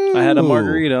you. I had a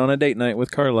margarita on a date night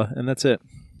with Carla, and that's it.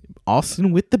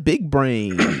 Austin with the big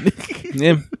brain.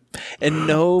 Yeah. And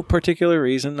no particular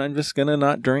reason. I'm just going to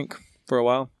not drink for a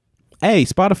while. Hey,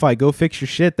 Spotify, go fix your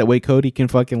shit. That way Cody can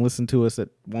fucking listen to us at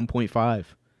 1.5.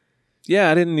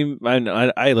 Yeah, I didn't even.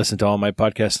 I listen to all my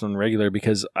podcasts on regular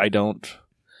because I don't.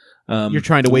 You're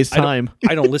trying to waste time.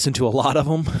 I don't listen to a lot of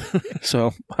them,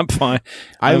 so I'm fine.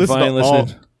 I I'm listen fine to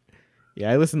listening.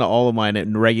 I listen to all of mine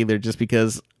in regular just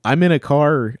because I'm in a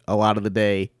car a lot of the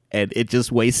day and it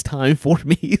just wastes time for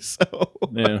me. So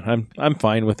Yeah, I'm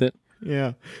fine with it.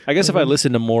 yeah. I guess if I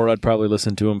listened to more, I'd probably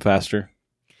listen to them faster.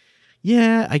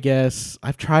 Yeah, I guess.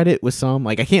 I've tried it with some.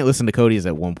 Like, I can't listen to Cody's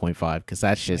at 1.5 because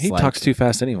that's just He like... talks too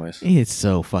fast anyways. It's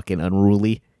so fucking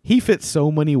unruly. He fits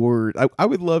so many words. I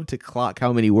would love to clock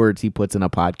how many words he puts in a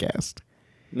podcast.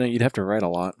 No, you'd have to write a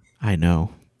lot. I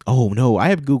know. Oh, no. I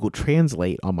have Google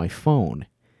Translate on my phone.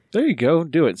 There you go.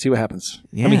 Do it. See what happens.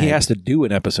 Yeah. I mean, he has to do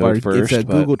an episode Or first. it's a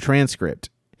but Google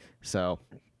transcript. So,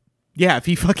 yeah, if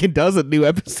he fucking does a new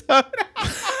episode.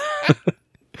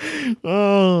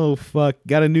 Oh, fuck.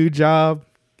 Got a new job.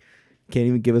 Can't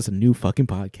even give us a new fucking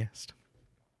podcast.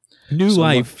 New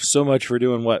life. So much for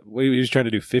doing what? He was trying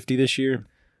to do 50 this year.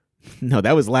 No,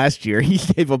 that was last year. He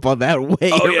gave up on that way.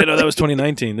 Oh, yeah. No, that was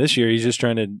 2019. This year, he's just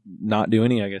trying to not do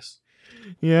any, I guess.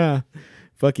 Yeah.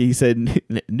 Fuck it. He said,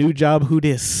 new job, who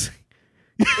dis?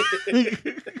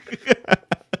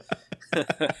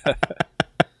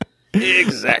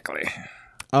 Exactly.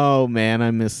 Oh, man.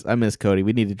 I miss Cody.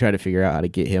 We need to try to figure out how to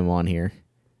get him on here.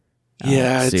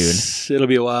 Yeah, soon. It'll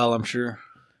be a while, I'm sure.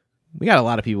 We got a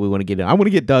lot of people we want to get in. I want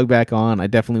to get Doug back on. I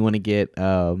definitely want to get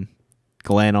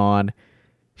Glenn on.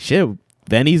 Shit,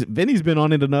 Vinny's been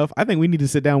on it enough. I think we need to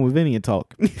sit down with Vinny and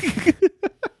talk.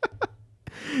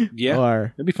 Yeah,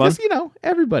 or it'd be fun. Just,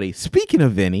 everybody. Speaking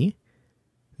of Vinny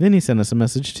sent us a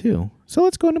message too. So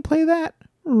let's go ahead and play that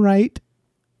right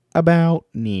about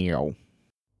now.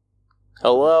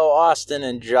 Hello, Austin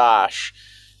and Josh.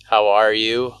 How are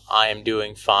you? I am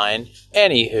doing fine.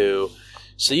 Anywho,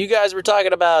 so you guys were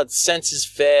talking about Senses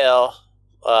Fail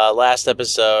last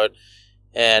episode,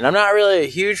 and I'm not really a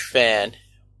huge fan,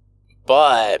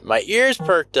 but my ears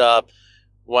perked up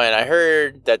when I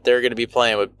heard that they're going to be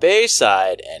playing with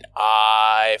Bayside, and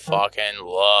I fucking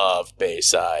love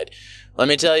Bayside. Let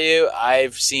me tell you,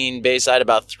 I've seen Bayside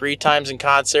about 3 times in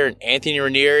concert, and Anthony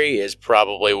Ranieri is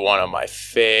probably one of my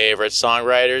favorite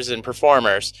songwriters and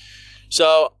performers.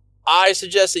 So I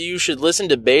suggest that you should listen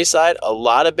to Bayside, a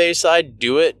lot of Bayside.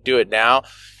 Do it now.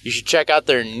 You should check out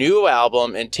their new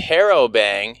album,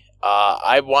 Interrobang.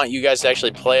 I want you guys to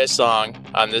actually play a song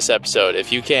on this episode,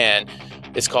 if you can.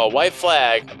 It's called White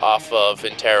Flag off of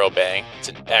Interrobang. It's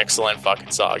an excellent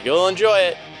fucking song. You'll enjoy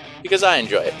it because I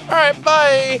enjoy it. All right,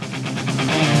 bye.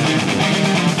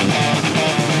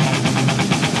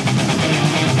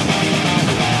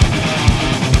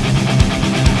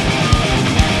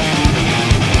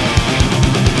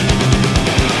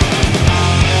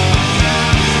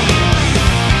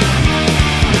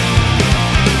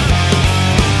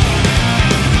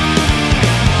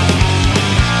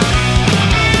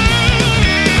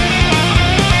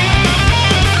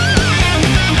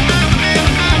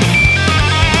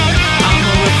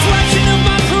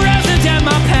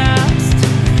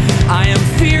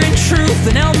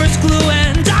 An Elmer's glue,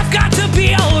 and I've got to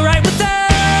be alright with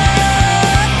that.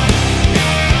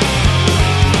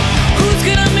 Who's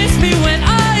gonna miss me when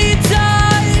I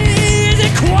die? Is it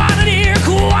quantity or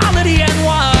quality, and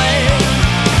why?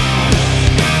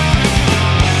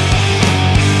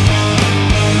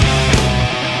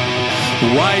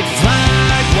 White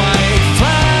flag,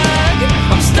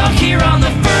 I'm stuck here on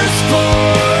the first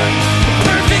floor.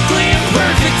 Perfectly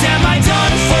imperfect, am I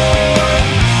done for?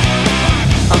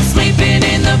 I'm sleeping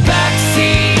in the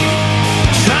backseat,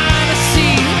 trying to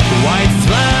see. White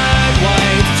flag,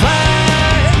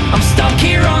 I'm stuck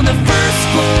here on the first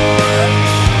floor.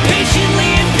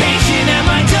 Patiently impatient, am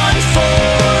I done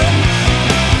for?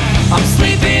 I'm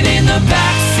sleeping in the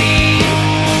backseat,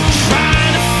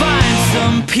 trying to find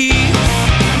some peace.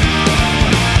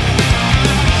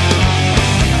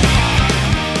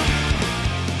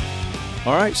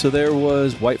 right, so there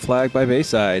was White Flag by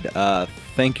Bayside.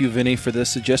 Thank you, Vinny, for this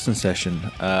suggestion session.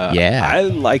 Yeah. I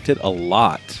liked it a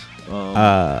lot.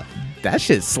 That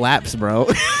shit slaps, bro.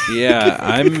 Yeah,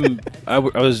 I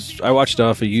watched it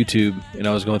off of YouTube, and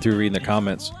I was going through reading the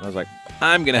comments. I was like,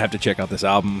 I'm gonna have to check out this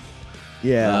album.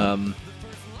 Yeah.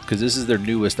 Because this is their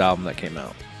newest album that came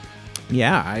out.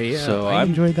 Yeah, I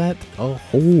enjoyed that a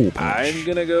whole bunch. I'm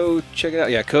gonna go check it out.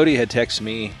 Yeah, Cody had texted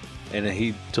me, and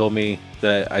he told me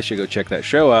that I should go check that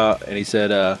show out, and he said,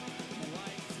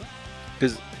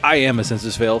 because I am a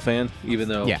Census Fail fan, even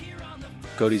though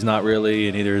Cody's not really,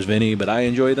 and neither is Vinny, but I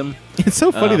enjoy them. It's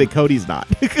so funny that Cody's not.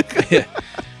 Yeah.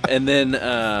 And then,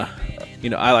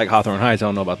 I like Hawthorne Heights. I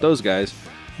don't know about those guys,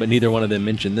 but neither one of them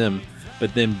mentioned them.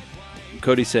 But then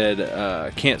Cody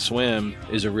said Can't Swim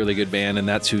is a really good band, and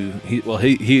that's who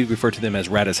he referred to them as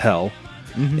Rad as Hell,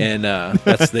 and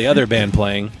that's the other band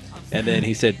playing. And then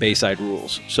he said Bayside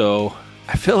rules. So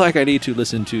I feel like I need to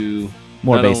listen to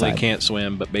more not Bayside. only Can't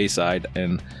Swim but Bayside,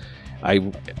 and I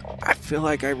feel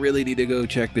like I really need to go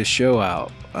check this show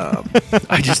out.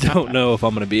 I just don't know if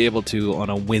I'm going to be able to on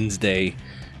a Wednesday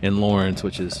in Lawrence,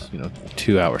 which is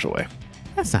 2 hours away.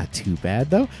 That's not too bad,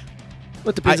 though.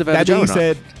 What depends if I have that a job being or not.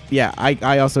 said, yeah,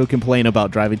 I also complain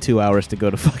about driving 2 hours to go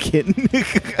to fucking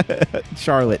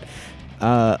Charlotte.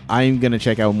 I'm going to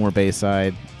check out more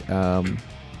Bayside.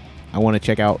 I want to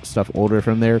check out stuff older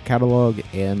from their catalog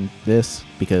and this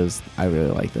because I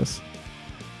really like this.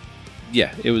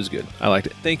 Yeah, it was good. I liked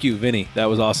it. Thank you, Vinny. That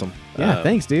was awesome. Yeah,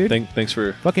 thanks, dude. Thanks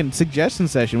for... Fucking suggestion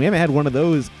session. We haven't had one of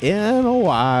those in a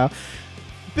while.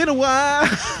 Been a while.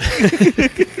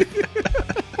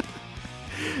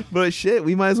 But shit,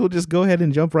 we might as well just go ahead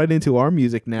and jump right into our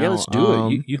music now. Yeah, let's do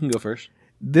it. You can go first.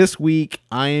 This week,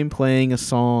 I am playing a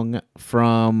song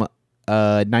from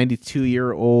a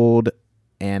 92-year-old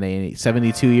and a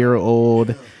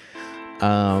 72-year-old.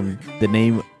 The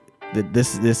name...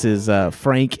 This is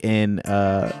Frank and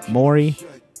Maury,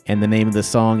 and the name of the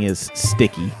song is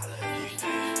Sticky.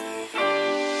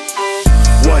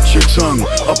 Watch your tongue,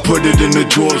 I put it in the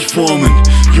George Foreman.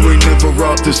 You ain't never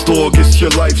out the store, guess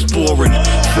your life's boring.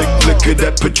 Thick liquor,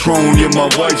 that Patron, yeah,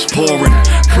 my wife's pouring.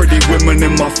 Pretty women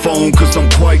in my phone, cause I'm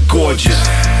quite gorgeous.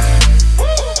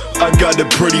 I got a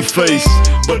pretty face,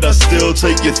 but I still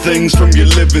take your things from your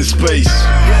living space.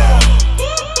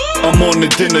 I'm on a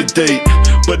dinner date,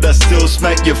 but I still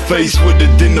smack your face with a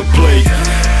dinner plate.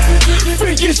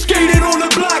 Figure skating on the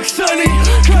block, sonny.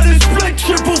 Cut a split,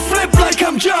 triple flip like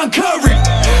I'm John Curry.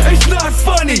 It's not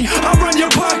funny, I run your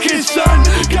pocket, son.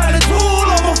 Got a tool,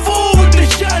 I'm a fool with the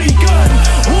shotgun.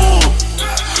 Ooh,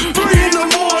 3 in the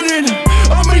morning,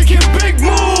 I'm making big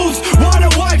moves while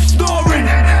the wife's snoring.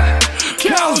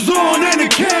 Cows on and a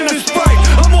can of Sprite.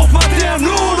 I'm off my damn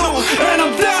noodle and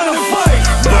I'm down to fight.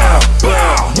 Bow,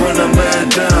 bow, run a man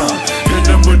down. Hit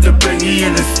him with the bingy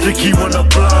and the sticky when I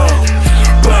blow.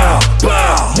 Bow,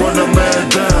 bow, run a man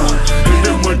down. Hit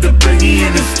him with the bingy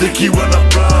and the sticky when I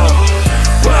blow.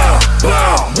 Bow,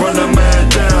 bow, run a man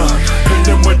down. Hit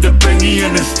him with the bingy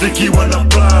and the sticky when I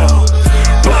blow.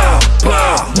 Bow,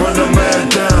 bow, run a man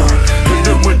down. Hit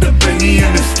him with the bingy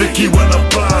and the sticky when I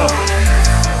blow.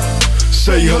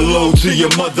 Say hello to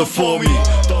your mother for me.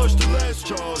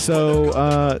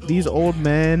 So these old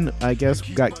men, I guess,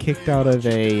 got kicked out of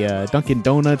a Dunkin'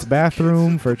 Donuts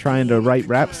bathroom for trying to write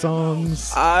rap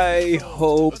songs. I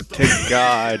hope to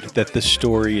God that the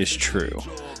story is true.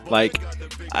 Like,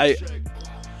 I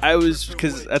was,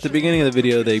 because at the beginning of the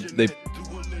video, they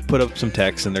put up some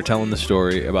text and they're telling the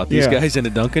story about these guys in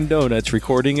a Dunkin' Donuts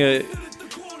recording an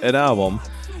album.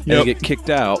 And they get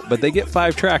kicked out, but they get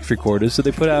 5 tracks recorded, so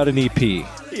they put out an EP.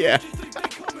 Yeah.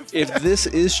 If this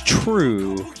is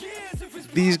true,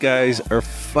 these guys are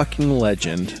fucking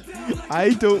legend.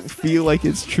 I don't feel like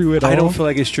it's true at all. I don't feel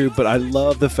like it's true, but I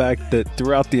love the fact that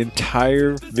throughout the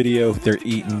entire video, they're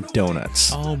eating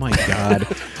donuts. Oh my God.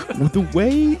 The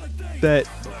way that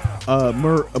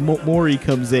Maury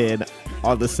comes in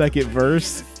on the second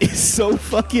verse is so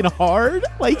fucking hard.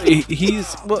 Like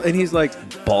he's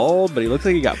like bald, but he looks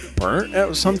like he got burnt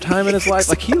at some time in his life.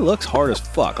 Like he looks hard as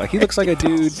fuck. Like he looks like a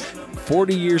dude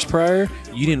 40 years prior,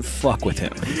 you didn't fuck with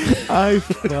him. I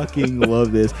fucking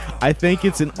love this. I think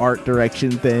it's an art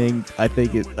direction thing. I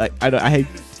think it.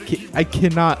 I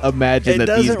cannot imagine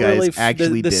that these guys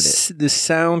actually did it. The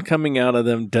sound coming out of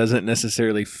them doesn't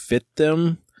necessarily fit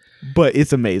them, but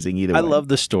it's amazing either way. I love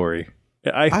the story.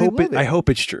 I hope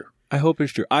it's true. I hope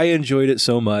it's true. I enjoyed it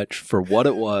so much for what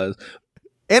it was.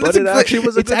 And but it actually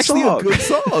was a good song. A good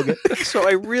song. So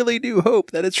I really do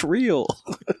hope that it's real.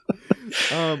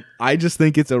 I just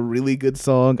think it's a really good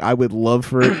song. I would love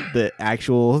for the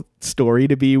actual story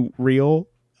to be real.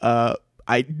 I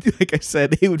like I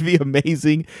said, it would be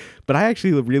amazing. But I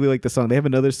actually really like the song. They have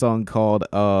another song called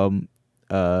I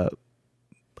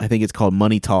think it's called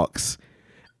Money Talks.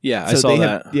 Yeah, I saw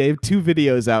that. They have 2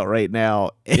 videos out right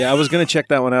now. Yeah, I was gonna check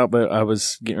that one out, but I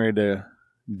was getting ready to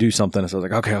do something, so I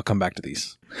was like, okay, I'll come back to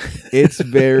these. It's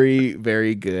very,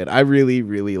 very good. I really,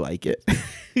 really like it.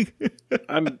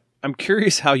 I'm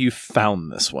curious how you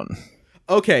found this one.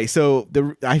 Okay, so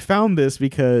I found this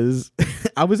because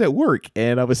I was at work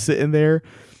and I was sitting there,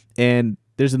 and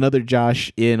there's another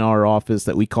Josh in our office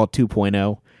that we call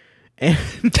 2.0. And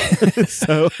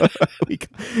so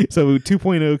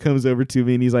 2.0 comes over to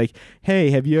me and he's like, "Hey,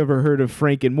 have you ever heard of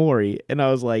Frank and Maury?" And I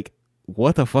was like,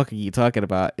 "What the fuck are you talking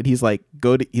about?" And he's like,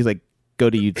 go to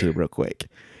YouTube real quick.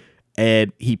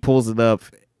 And he pulls it up,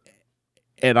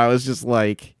 and I was just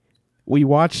like, we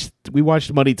watched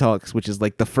Money Talks, which is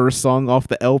like the first song off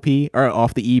the LP or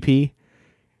off the EP.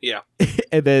 Yeah.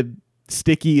 And then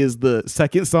Sticky is the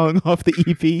second song off the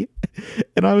EP.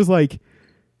 And I was like,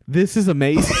 this is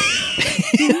amazing.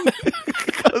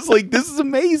 I was like, this is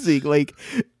amazing. Like,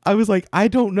 I was like, I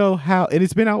don't know how, and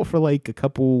it's been out for like a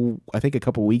couple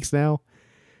weeks now.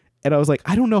 And I was like,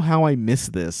 I don't know how I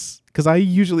missed this, because I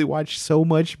usually watch so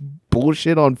much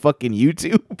bullshit on fucking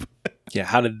YouTube. Yeah,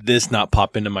 how did this not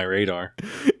pop into my radar?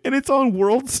 And it's on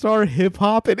World Star Hip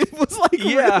Hop, and it was like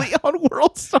really on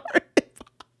World Star Hip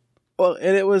Hop. Well,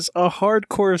 and it was a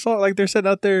hardcore song. Like, they're sitting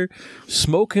out there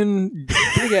smoking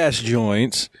big ass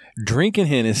joints, drinking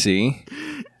Hennessy,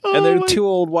 and they're 2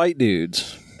 old white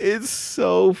dudes. It's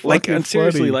so fucking like, and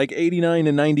seriously, funny. like 89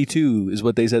 and 92 is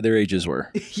what they said their ages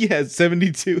were. Yeah,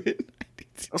 72 and 92.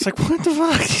 I was like, what the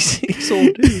fuck? These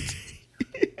old dudes.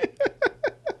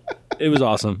 It was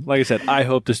awesome. Like I said, I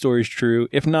hope the story's true.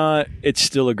 If not, it's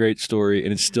still a great story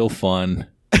and it's still fun.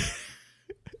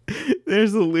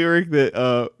 There's a lyric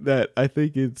that I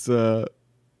think it's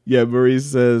Murray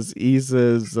says, he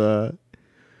says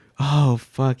oh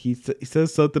fuck, he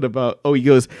says something about, he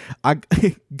goes, I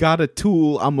got a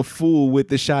tool, I'm a fool with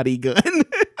the shotty gun.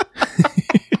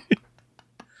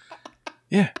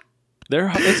 Yeah.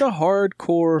 It's a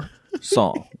hardcore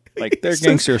song. Like, they're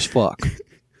gangster as fuck.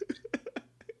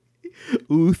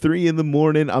 Ooh, 3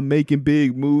 a.m, I'm making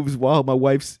big moves while my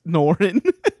wife's snoring.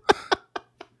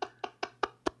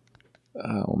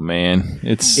 Oh man,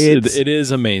 it is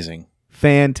amazing,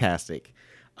 fantastic.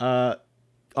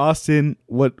 Austin,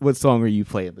 what song are you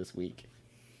playing this week?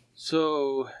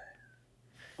 So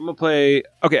I'm gonna play.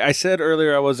 Okay, I said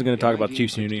earlier I wasn't gonna talk about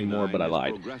Chiefs Union anymore, but I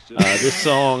lied. This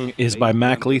song is by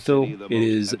Mac Lethal. It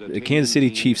is the Kansas City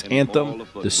Chiefs anthem,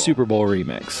 the Super Bowl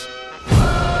remix.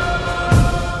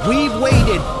 We've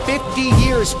waited 50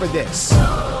 years for this.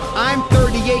 I'm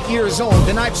 38 years old,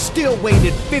 and I've still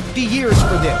waited 50 years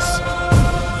for this.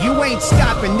 You ain't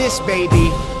stopping this, baby.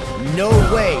 No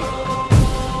way.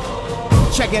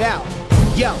 Check it out.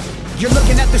 Yo, you're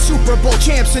looking at the Super Bowl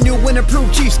champs, a new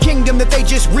win-approved Chiefs kingdom that they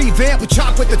just revamped. We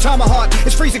chop with the tomahawk.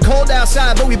 It's freezing cold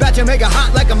outside, but we about to make it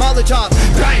hot like a Molotov.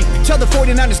 Bang! Tell the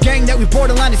 49ers gang that we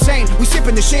borderline insane. We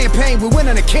sipping the champagne. We went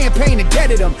on a campaign and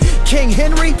deaded them. King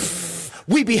Henry,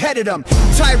 we beheaded him.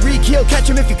 Tyreek Hill, catch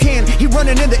him if you can. He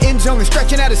running in the end zone and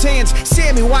stretching out his hands.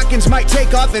 Sammy Watkins might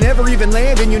take off and never even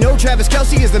land. And you know Travis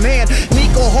Kelce is the man.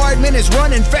 Nico Hardman is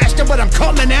running faster, but I'm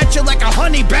coming at you like a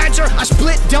honey badger. I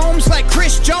split domes like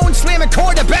Chris Jones, slamming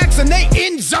quarterbacks in they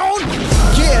end zone.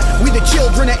 Yeah, we the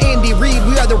children of Andy Reid.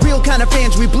 We are the real kind of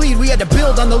fans we bleed. We had to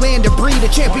build on the land to breed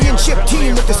a championship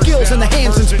team with the skills and the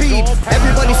hands and speed.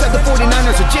 Everybody said the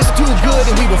 49ers are just too good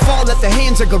and we would fall at the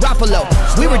hands of Garoppolo.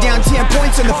 We were down 10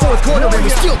 points in the fourth quarter and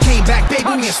we still came back, baby,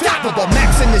 we unstoppable.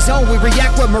 Max in the zone, we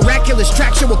react with miraculous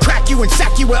traction. We'll crack you and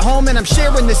sack you at home. And I'm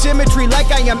sharing this imagery like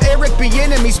I am Eric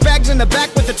Bieniemy. Spags in the back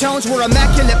with the tones. We're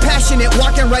immaculate, passionate,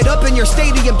 walking right up in your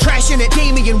stadium, trashing it.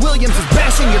 Damian Williams is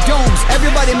bashing your domes.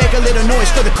 Everybody make a little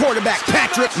noise for the quarterback,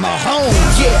 Patrick Mahomes.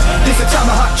 Yeah, this a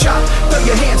tomahawk chop. Throw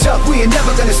your hands up, we ain't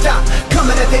never gonna stop.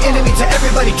 Coming at the enemy to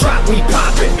everybody drop. We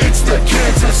poppin'. It's the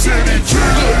Kansas City Chiefs.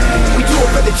 Yeah, we do it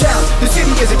for the town. The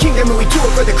city is a kingdom and we do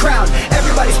it for the crown.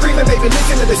 Everybody screaming, baby,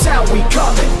 listen to the sound. We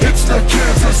coming. It's the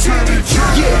Kansas City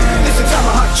Chiefs. Yeah, this a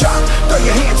tomahawk chop. Throw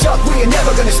your hands up, we ain't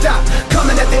never gonna stop.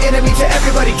 Coming at the enemy to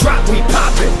everybody drop. We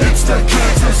poppin'. It's the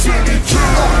Kansas City Chiefs.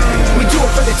 We do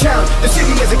it for the town. The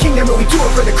city is a kingdom and we do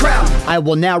it for the crown. I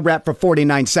will now rap for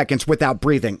 49 seconds without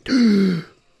breathing.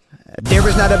 There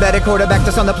is not a better quarterback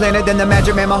that's on the planet than the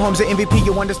Magic Man Mahomes, the MVP.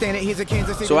 You understand it? He's a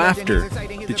Kansas City. So after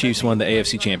the Chiefs won the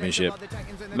AFC Championship,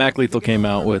 Mac Lethal came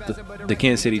out with the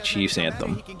Kansas City Chiefs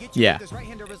anthem. Yeah.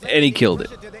 and he killed it.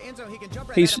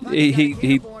 He's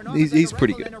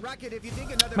pretty good.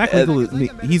 Mac Lethal,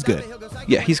 he's good.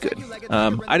 Yeah, he's good.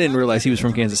 I didn't realize he was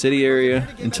from Kansas City area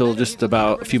until just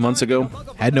about a few months ago.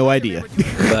 Had no idea.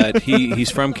 But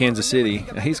he's from Kansas City.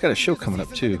 He's got a show coming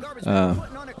up too. I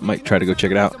might try to go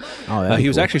check it out. Oh, that'd be he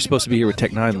was cool. actually supposed to be here with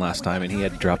Tech Nine last time, and he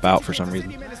had to drop out for some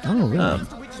reason. Oh, really?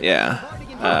 Yeah.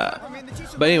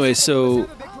 But anyway, so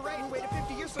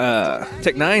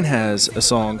Tech Nine has a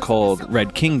song called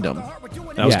Red Kingdom.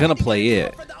 And I was Yeah. gonna play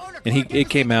it, and it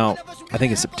came out I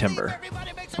think in September.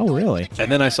 Oh, really? And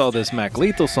then I saw this Mac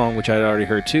Lethal song, which I'd already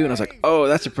heard too, and I was like, "Oh,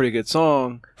 that's a pretty good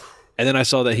song." And then I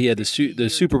saw that he had the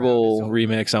Super Bowl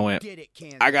remix. I went,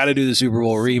 "I got to do the Super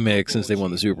Bowl remix since they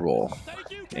won the Super Bowl,"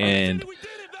 and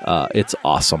it's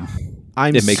awesome.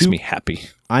 It makes me happy.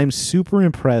 I'm super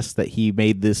impressed that he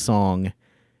made this song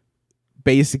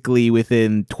basically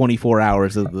within 24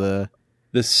 hours of the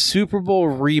Super Bowl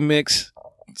remix.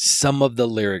 Some of the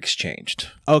lyrics changed.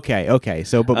 Okay.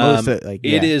 So, but most of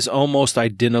it is almost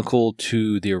identical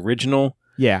to the original.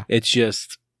 Yeah. It's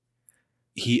just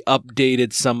he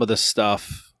updated some of the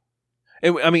stuff.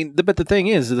 But the thing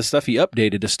is, the stuff he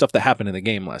updated is stuff that happened in the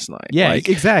game last night. Yeah,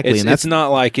 exactly. It's, And that's it's not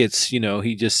like it's,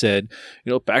 he just said,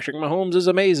 Patrick Mahomes is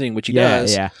amazing, which he yeah,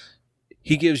 does. yeah.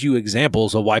 He gives you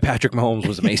examples of why Patrick Mahomes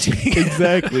was amazing.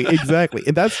 exactly.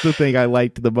 And that's the thing I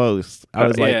liked the most. I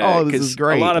was like, Yeah, oh, this 'cause is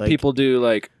great. A lot of Like, people do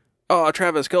like, oh,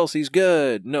 Travis Kelce's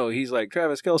good. No, he's like,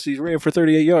 Travis Kelce's ran for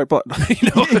 38 yards. But,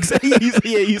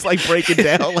 he's like breaking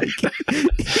down. Like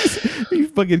he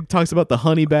fucking talks about the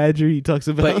honey badger. He talks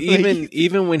about. But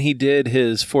even when he did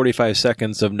his 45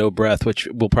 seconds of no breath, which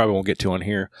we'll probably won't get to on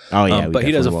here. Oh yeah, but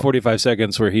he does a definitely 45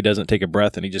 seconds where he doesn't take a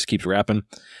breath and he just keeps rapping.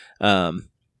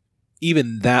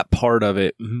 Even that part of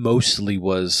it mostly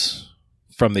was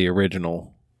from the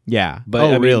original. yeah.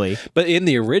 But Really? But in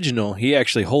the original, he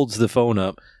actually holds the phone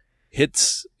up,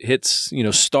 hits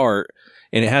start,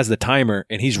 and it has the timer,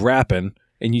 and he's rapping,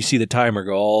 and you see the timer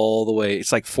go all the way.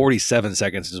 It's like 47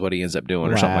 seconds is what he ends up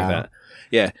doing, or something like Wow. that.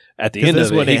 Yeah, at the end this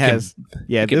of one it, he has.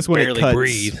 Yeah, can this one it barely cuts.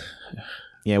 breathe.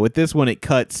 Yeah, with this one it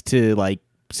cuts to like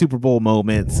Super Bowl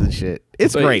moments and shit.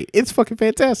 It's But- great. It's fucking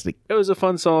fantastic. It was a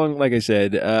fun song, like I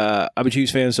said. I'm a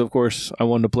Chiefs fan, so of course I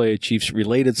wanted to play a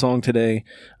Chiefs-related song today.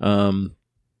 And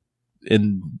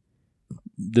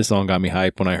this song got me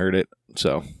hype when I heard it.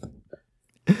 So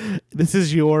This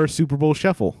is your Super Bowl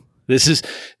shuffle. this is,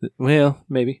 well,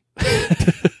 maybe.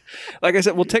 Like I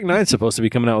said, Tech Nine's supposed to be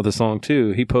coming out with a song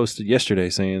too. He posted yesterday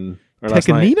saying, or last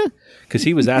night, Tekanita? because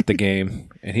he was at the game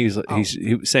and he was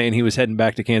saying he was heading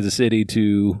back to Kansas City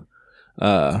to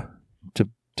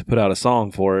put out a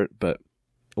song for it, but.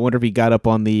 I wonder if he got up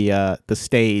on the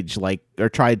stage or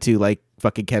tried to like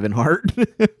fucking Kevin Hart.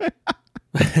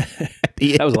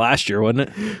 That was last year, wasn't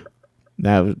it?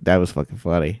 That was fucking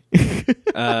funny.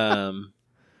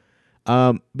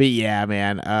 But yeah,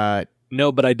 man.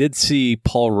 No, but I did see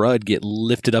Paul Rudd get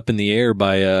lifted up in the air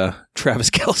by Travis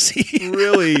Kelce.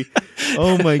 Really?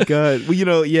 Oh my god.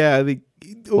 Well, yeah.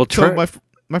 Well, So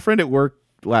my friend at work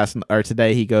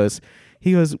today, he goes,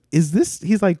 is this?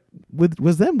 He's like,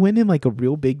 was them winning like a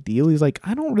real big deal? He's like,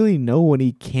 I don't really know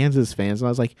any Kansas fans, and I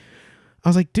was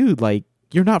like, dude, like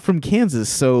you're not from Kansas,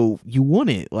 so you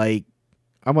wouldn't. Like,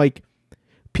 I'm like,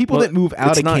 people that move out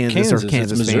it's of not Kansas are Kansas, it's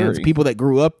Kansas fans. Missouri. People that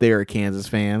grew up there are Kansas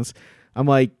fans. I'm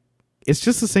like, it's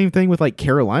just the same thing with like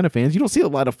Carolina fans. You don't see a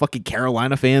lot of fucking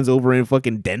Carolina fans over in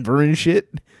fucking Denver and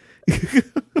shit.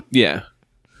 Yeah.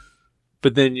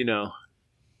 But then,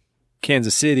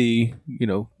 Kansas City,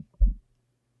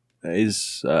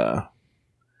 is the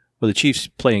Chiefs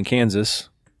play in Kansas,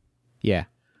 Yeah.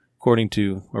 according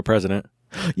to our president.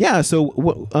 Yeah,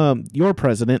 so your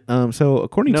president, so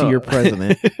according to No. your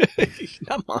president,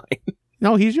 Not mine.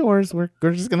 no, he's yours. We're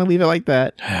just going to leave it like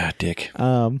that. Ah, dick.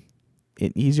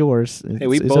 He's yours. Hey,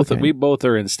 we both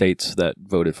are in states that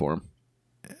voted for him.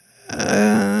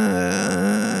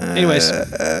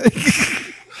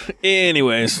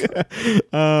 Anyways.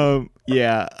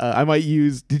 Yeah, I might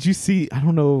use. Did you see? I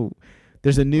don't know.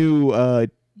 There's a new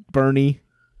Bernie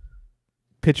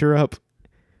picture up.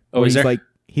 Oh, where is he's there? like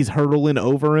he's hurtling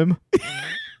over him.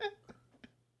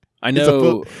 I It's a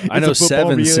know. fo- I know. it's a 7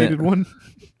 football-related sent. one.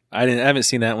 I haven't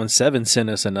seen that one. 7 sent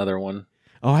us another one.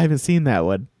 Oh, I haven't seen that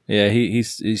one. Yeah, he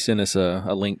sent us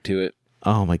a link to it.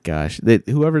 Oh my gosh!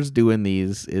 Whoever's doing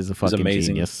these is a fucking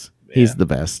amazing. genius. Yeah. He's the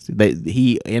best.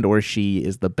 He and or she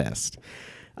is the best.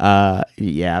 Yeah,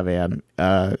 man.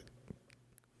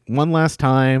 One last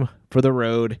time for the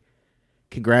road.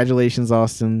 Congratulations,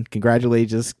 Austin.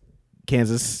 Congratulations,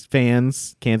 Kansas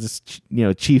fans. Kansas,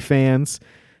 Chief fans.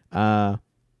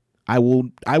 I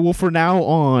will for now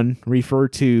on refer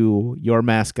to your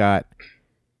mascot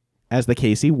as the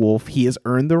KC Wolf. He has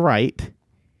earned the right.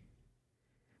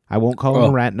 I won't call him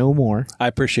a rat no more. I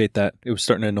appreciate that. It was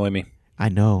starting to annoy me. I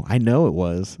know it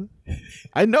was.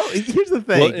 I know. Here's the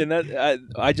thing. Well, and that,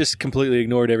 I just completely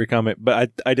ignored every comment,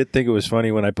 but I did think it was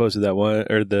funny when I posted that one,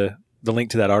 or the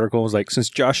link to that article. Was like, since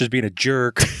Josh is being a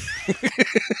jerk.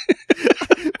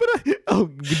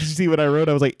 Did you see what I wrote?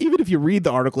 I was like, even if you read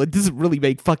the article, it doesn't really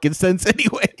make fucking sense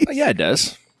anyway. Yeah, it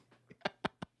does.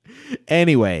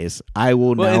 Anyways, I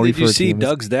will now and refer did you to see him as-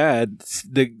 Doug's dad?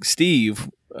 Steve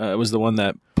was the one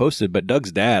that posted, but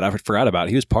Doug's dad, I forgot about.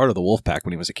 He was part of the Wolfpack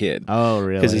when he was a kid. Oh,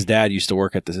 really? Because his dad used to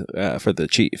work at the for the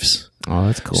Chiefs. Oh,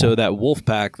 that's cool. So that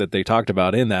Wolfpack that they talked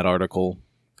about in that article,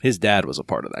 his dad was a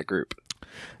part of that group.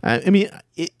 I mean,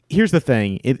 here's the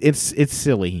thing. It's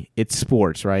silly. It's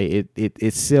sports, right?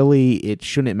 It's silly. It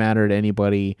shouldn't matter to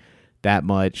anybody that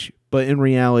much. But in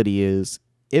reality,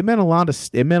 it meant a lot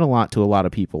to a lot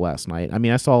of people last night. I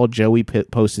mean, I saw Joey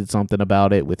posted something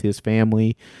about it with his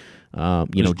family.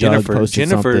 Doug posted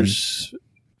something.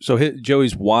 So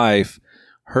Joey's wife,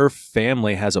 her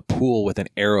family has a pool with an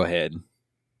arrowhead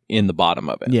in the bottom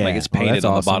of it. Yeah. Like it's painted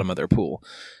on awesome. the bottom of their pool.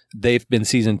 They've been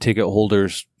season ticket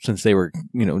holders since they were,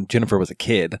 Jennifer was a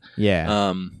kid.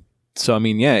 Yeah. So I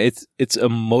mean, yeah, it's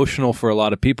emotional for a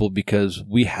lot of people because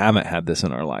we haven't had this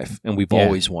in our life and we've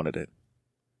always wanted it.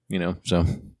 So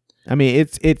I mean,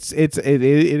 it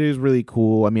is really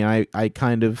cool. I mean, I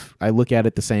look at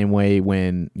it the same way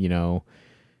when, even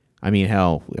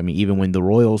when the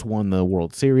Royals won the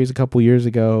World Series a couple years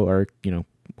ago, or,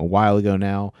 a while ago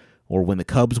now, or when the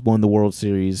Cubs won the World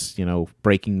Series,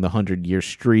 breaking the 100-year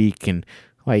streak, and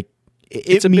like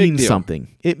it means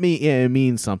something. It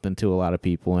means something to a lot of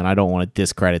people, and I don't want to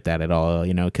discredit that at all,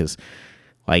 because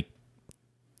like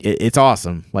it's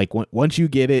awesome. Like once you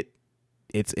get it,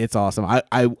 it's awesome.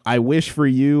 I wish for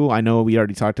you. I know we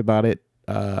already talked about it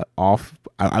off.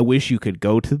 I wish you could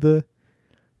go to the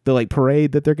like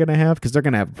parade that they're gonna have, because they're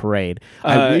gonna have a parade.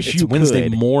 I wish it's you Wednesday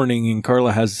could. morning, and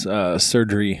Carla has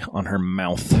surgery on her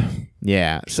mouth.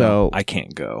 Yeah, so I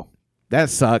can't go. That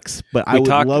sucks, but I would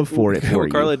love for it for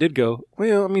you. Carla did go.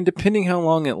 Well, I mean, depending how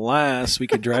long it lasts, we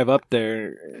could drive up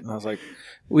there. And I was like,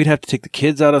 we'd have to take the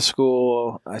kids out of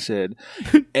school. I said,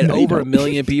 and No, you over don't. 1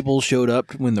 million people showed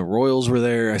up when the Royals were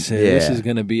there. I said, this is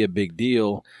going to be a big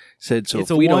deal. Said, so It's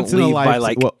if a we don't once in a leave by life-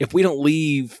 like, well- if we don't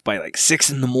leave by like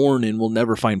 6 a.m, we'll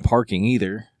never find parking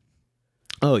either.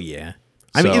 Oh yeah.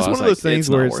 I mean, So it's I one was of those like, things it's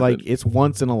not where it's worth like it. it's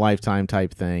once in a lifetime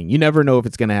type thing. You never know if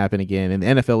it's going to happen again, and the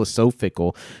NFL is so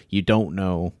fickle. You don't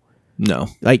know. No.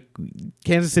 Like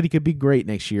Kansas City could be great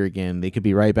next year again. They could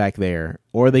be right back there,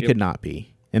 or they could not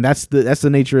be. And that's the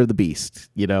nature of the beast,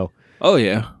 Oh,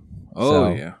 yeah. Oh,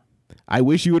 So, yeah. I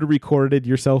wish you would have recorded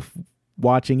yourself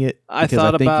watching it. I because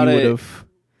thought think about you it. would've-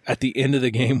 At the end of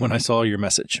the game when I saw your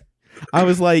message. I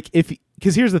was like,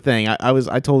 because here's the thing.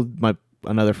 I told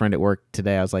another friend at work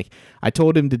today. I was like, I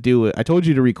told him to do it. I told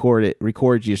you to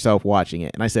record yourself watching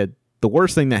it, and I said the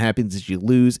worst thing that happens is you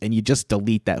lose and you just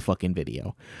delete that fucking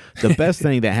video. The best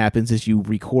thing that happens is you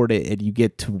record it and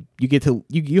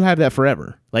you have that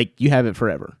forever. Like you have it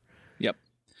forever, Yep.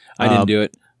 I didn't do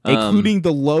it. including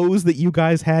the lows that you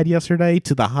guys had yesterday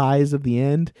to the highs of the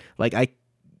end. Like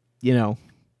it'd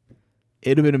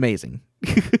have been amazing.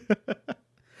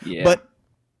 Yeah. But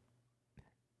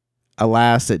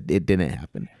alas, it didn't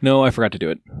happen. No, I forgot to do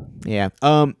it. Yeah.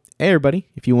 Hey everybody,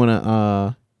 if you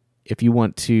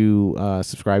want to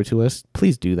subscribe to us,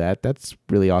 please do that. That's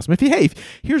really awesome.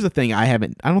 Here's the thing. I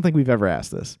don't think we've ever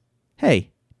asked this.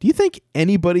 Hey, do you think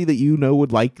anybody that you know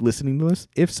would like listening to this?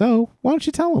 If so, why don't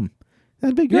you tell them?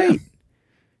 That'd be great.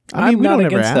 I mean, I'm we not don't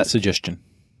ever against that ask. suggestion.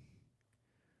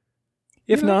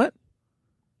 If not,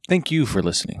 thank you for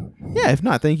listening. Yeah, if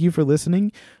not, thank you for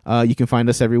listening. You can find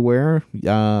us everywhere.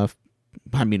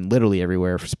 Literally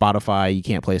everywhere. For Spotify, you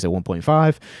can't play us at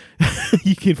 1.5.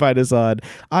 You can find us on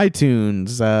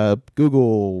iTunes,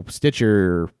 Google,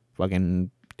 Stitcher,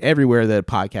 fucking everywhere that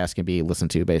podcast can be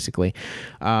listened to, basically,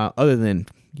 other than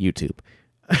YouTube.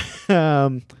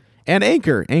 And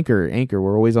Anchor.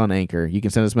 We're always on Anchor. You can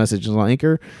send us messages on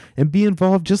Anchor and be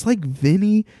involved, just like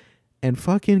Vinny and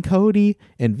fucking Cody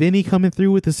and Vinny coming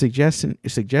through with the suggestion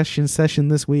session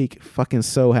this week. Fucking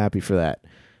so happy for that.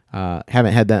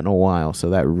 Haven't had that in a while, so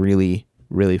that really,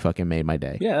 really fucking made my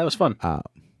day. Yeah, that was fun.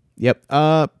 Yep.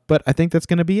 But I think that's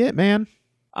gonna be it, man.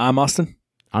 I'm Austin.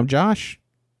 I'm Josh.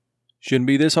 Shouldn't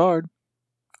be this hard.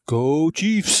 Go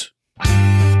Chiefs.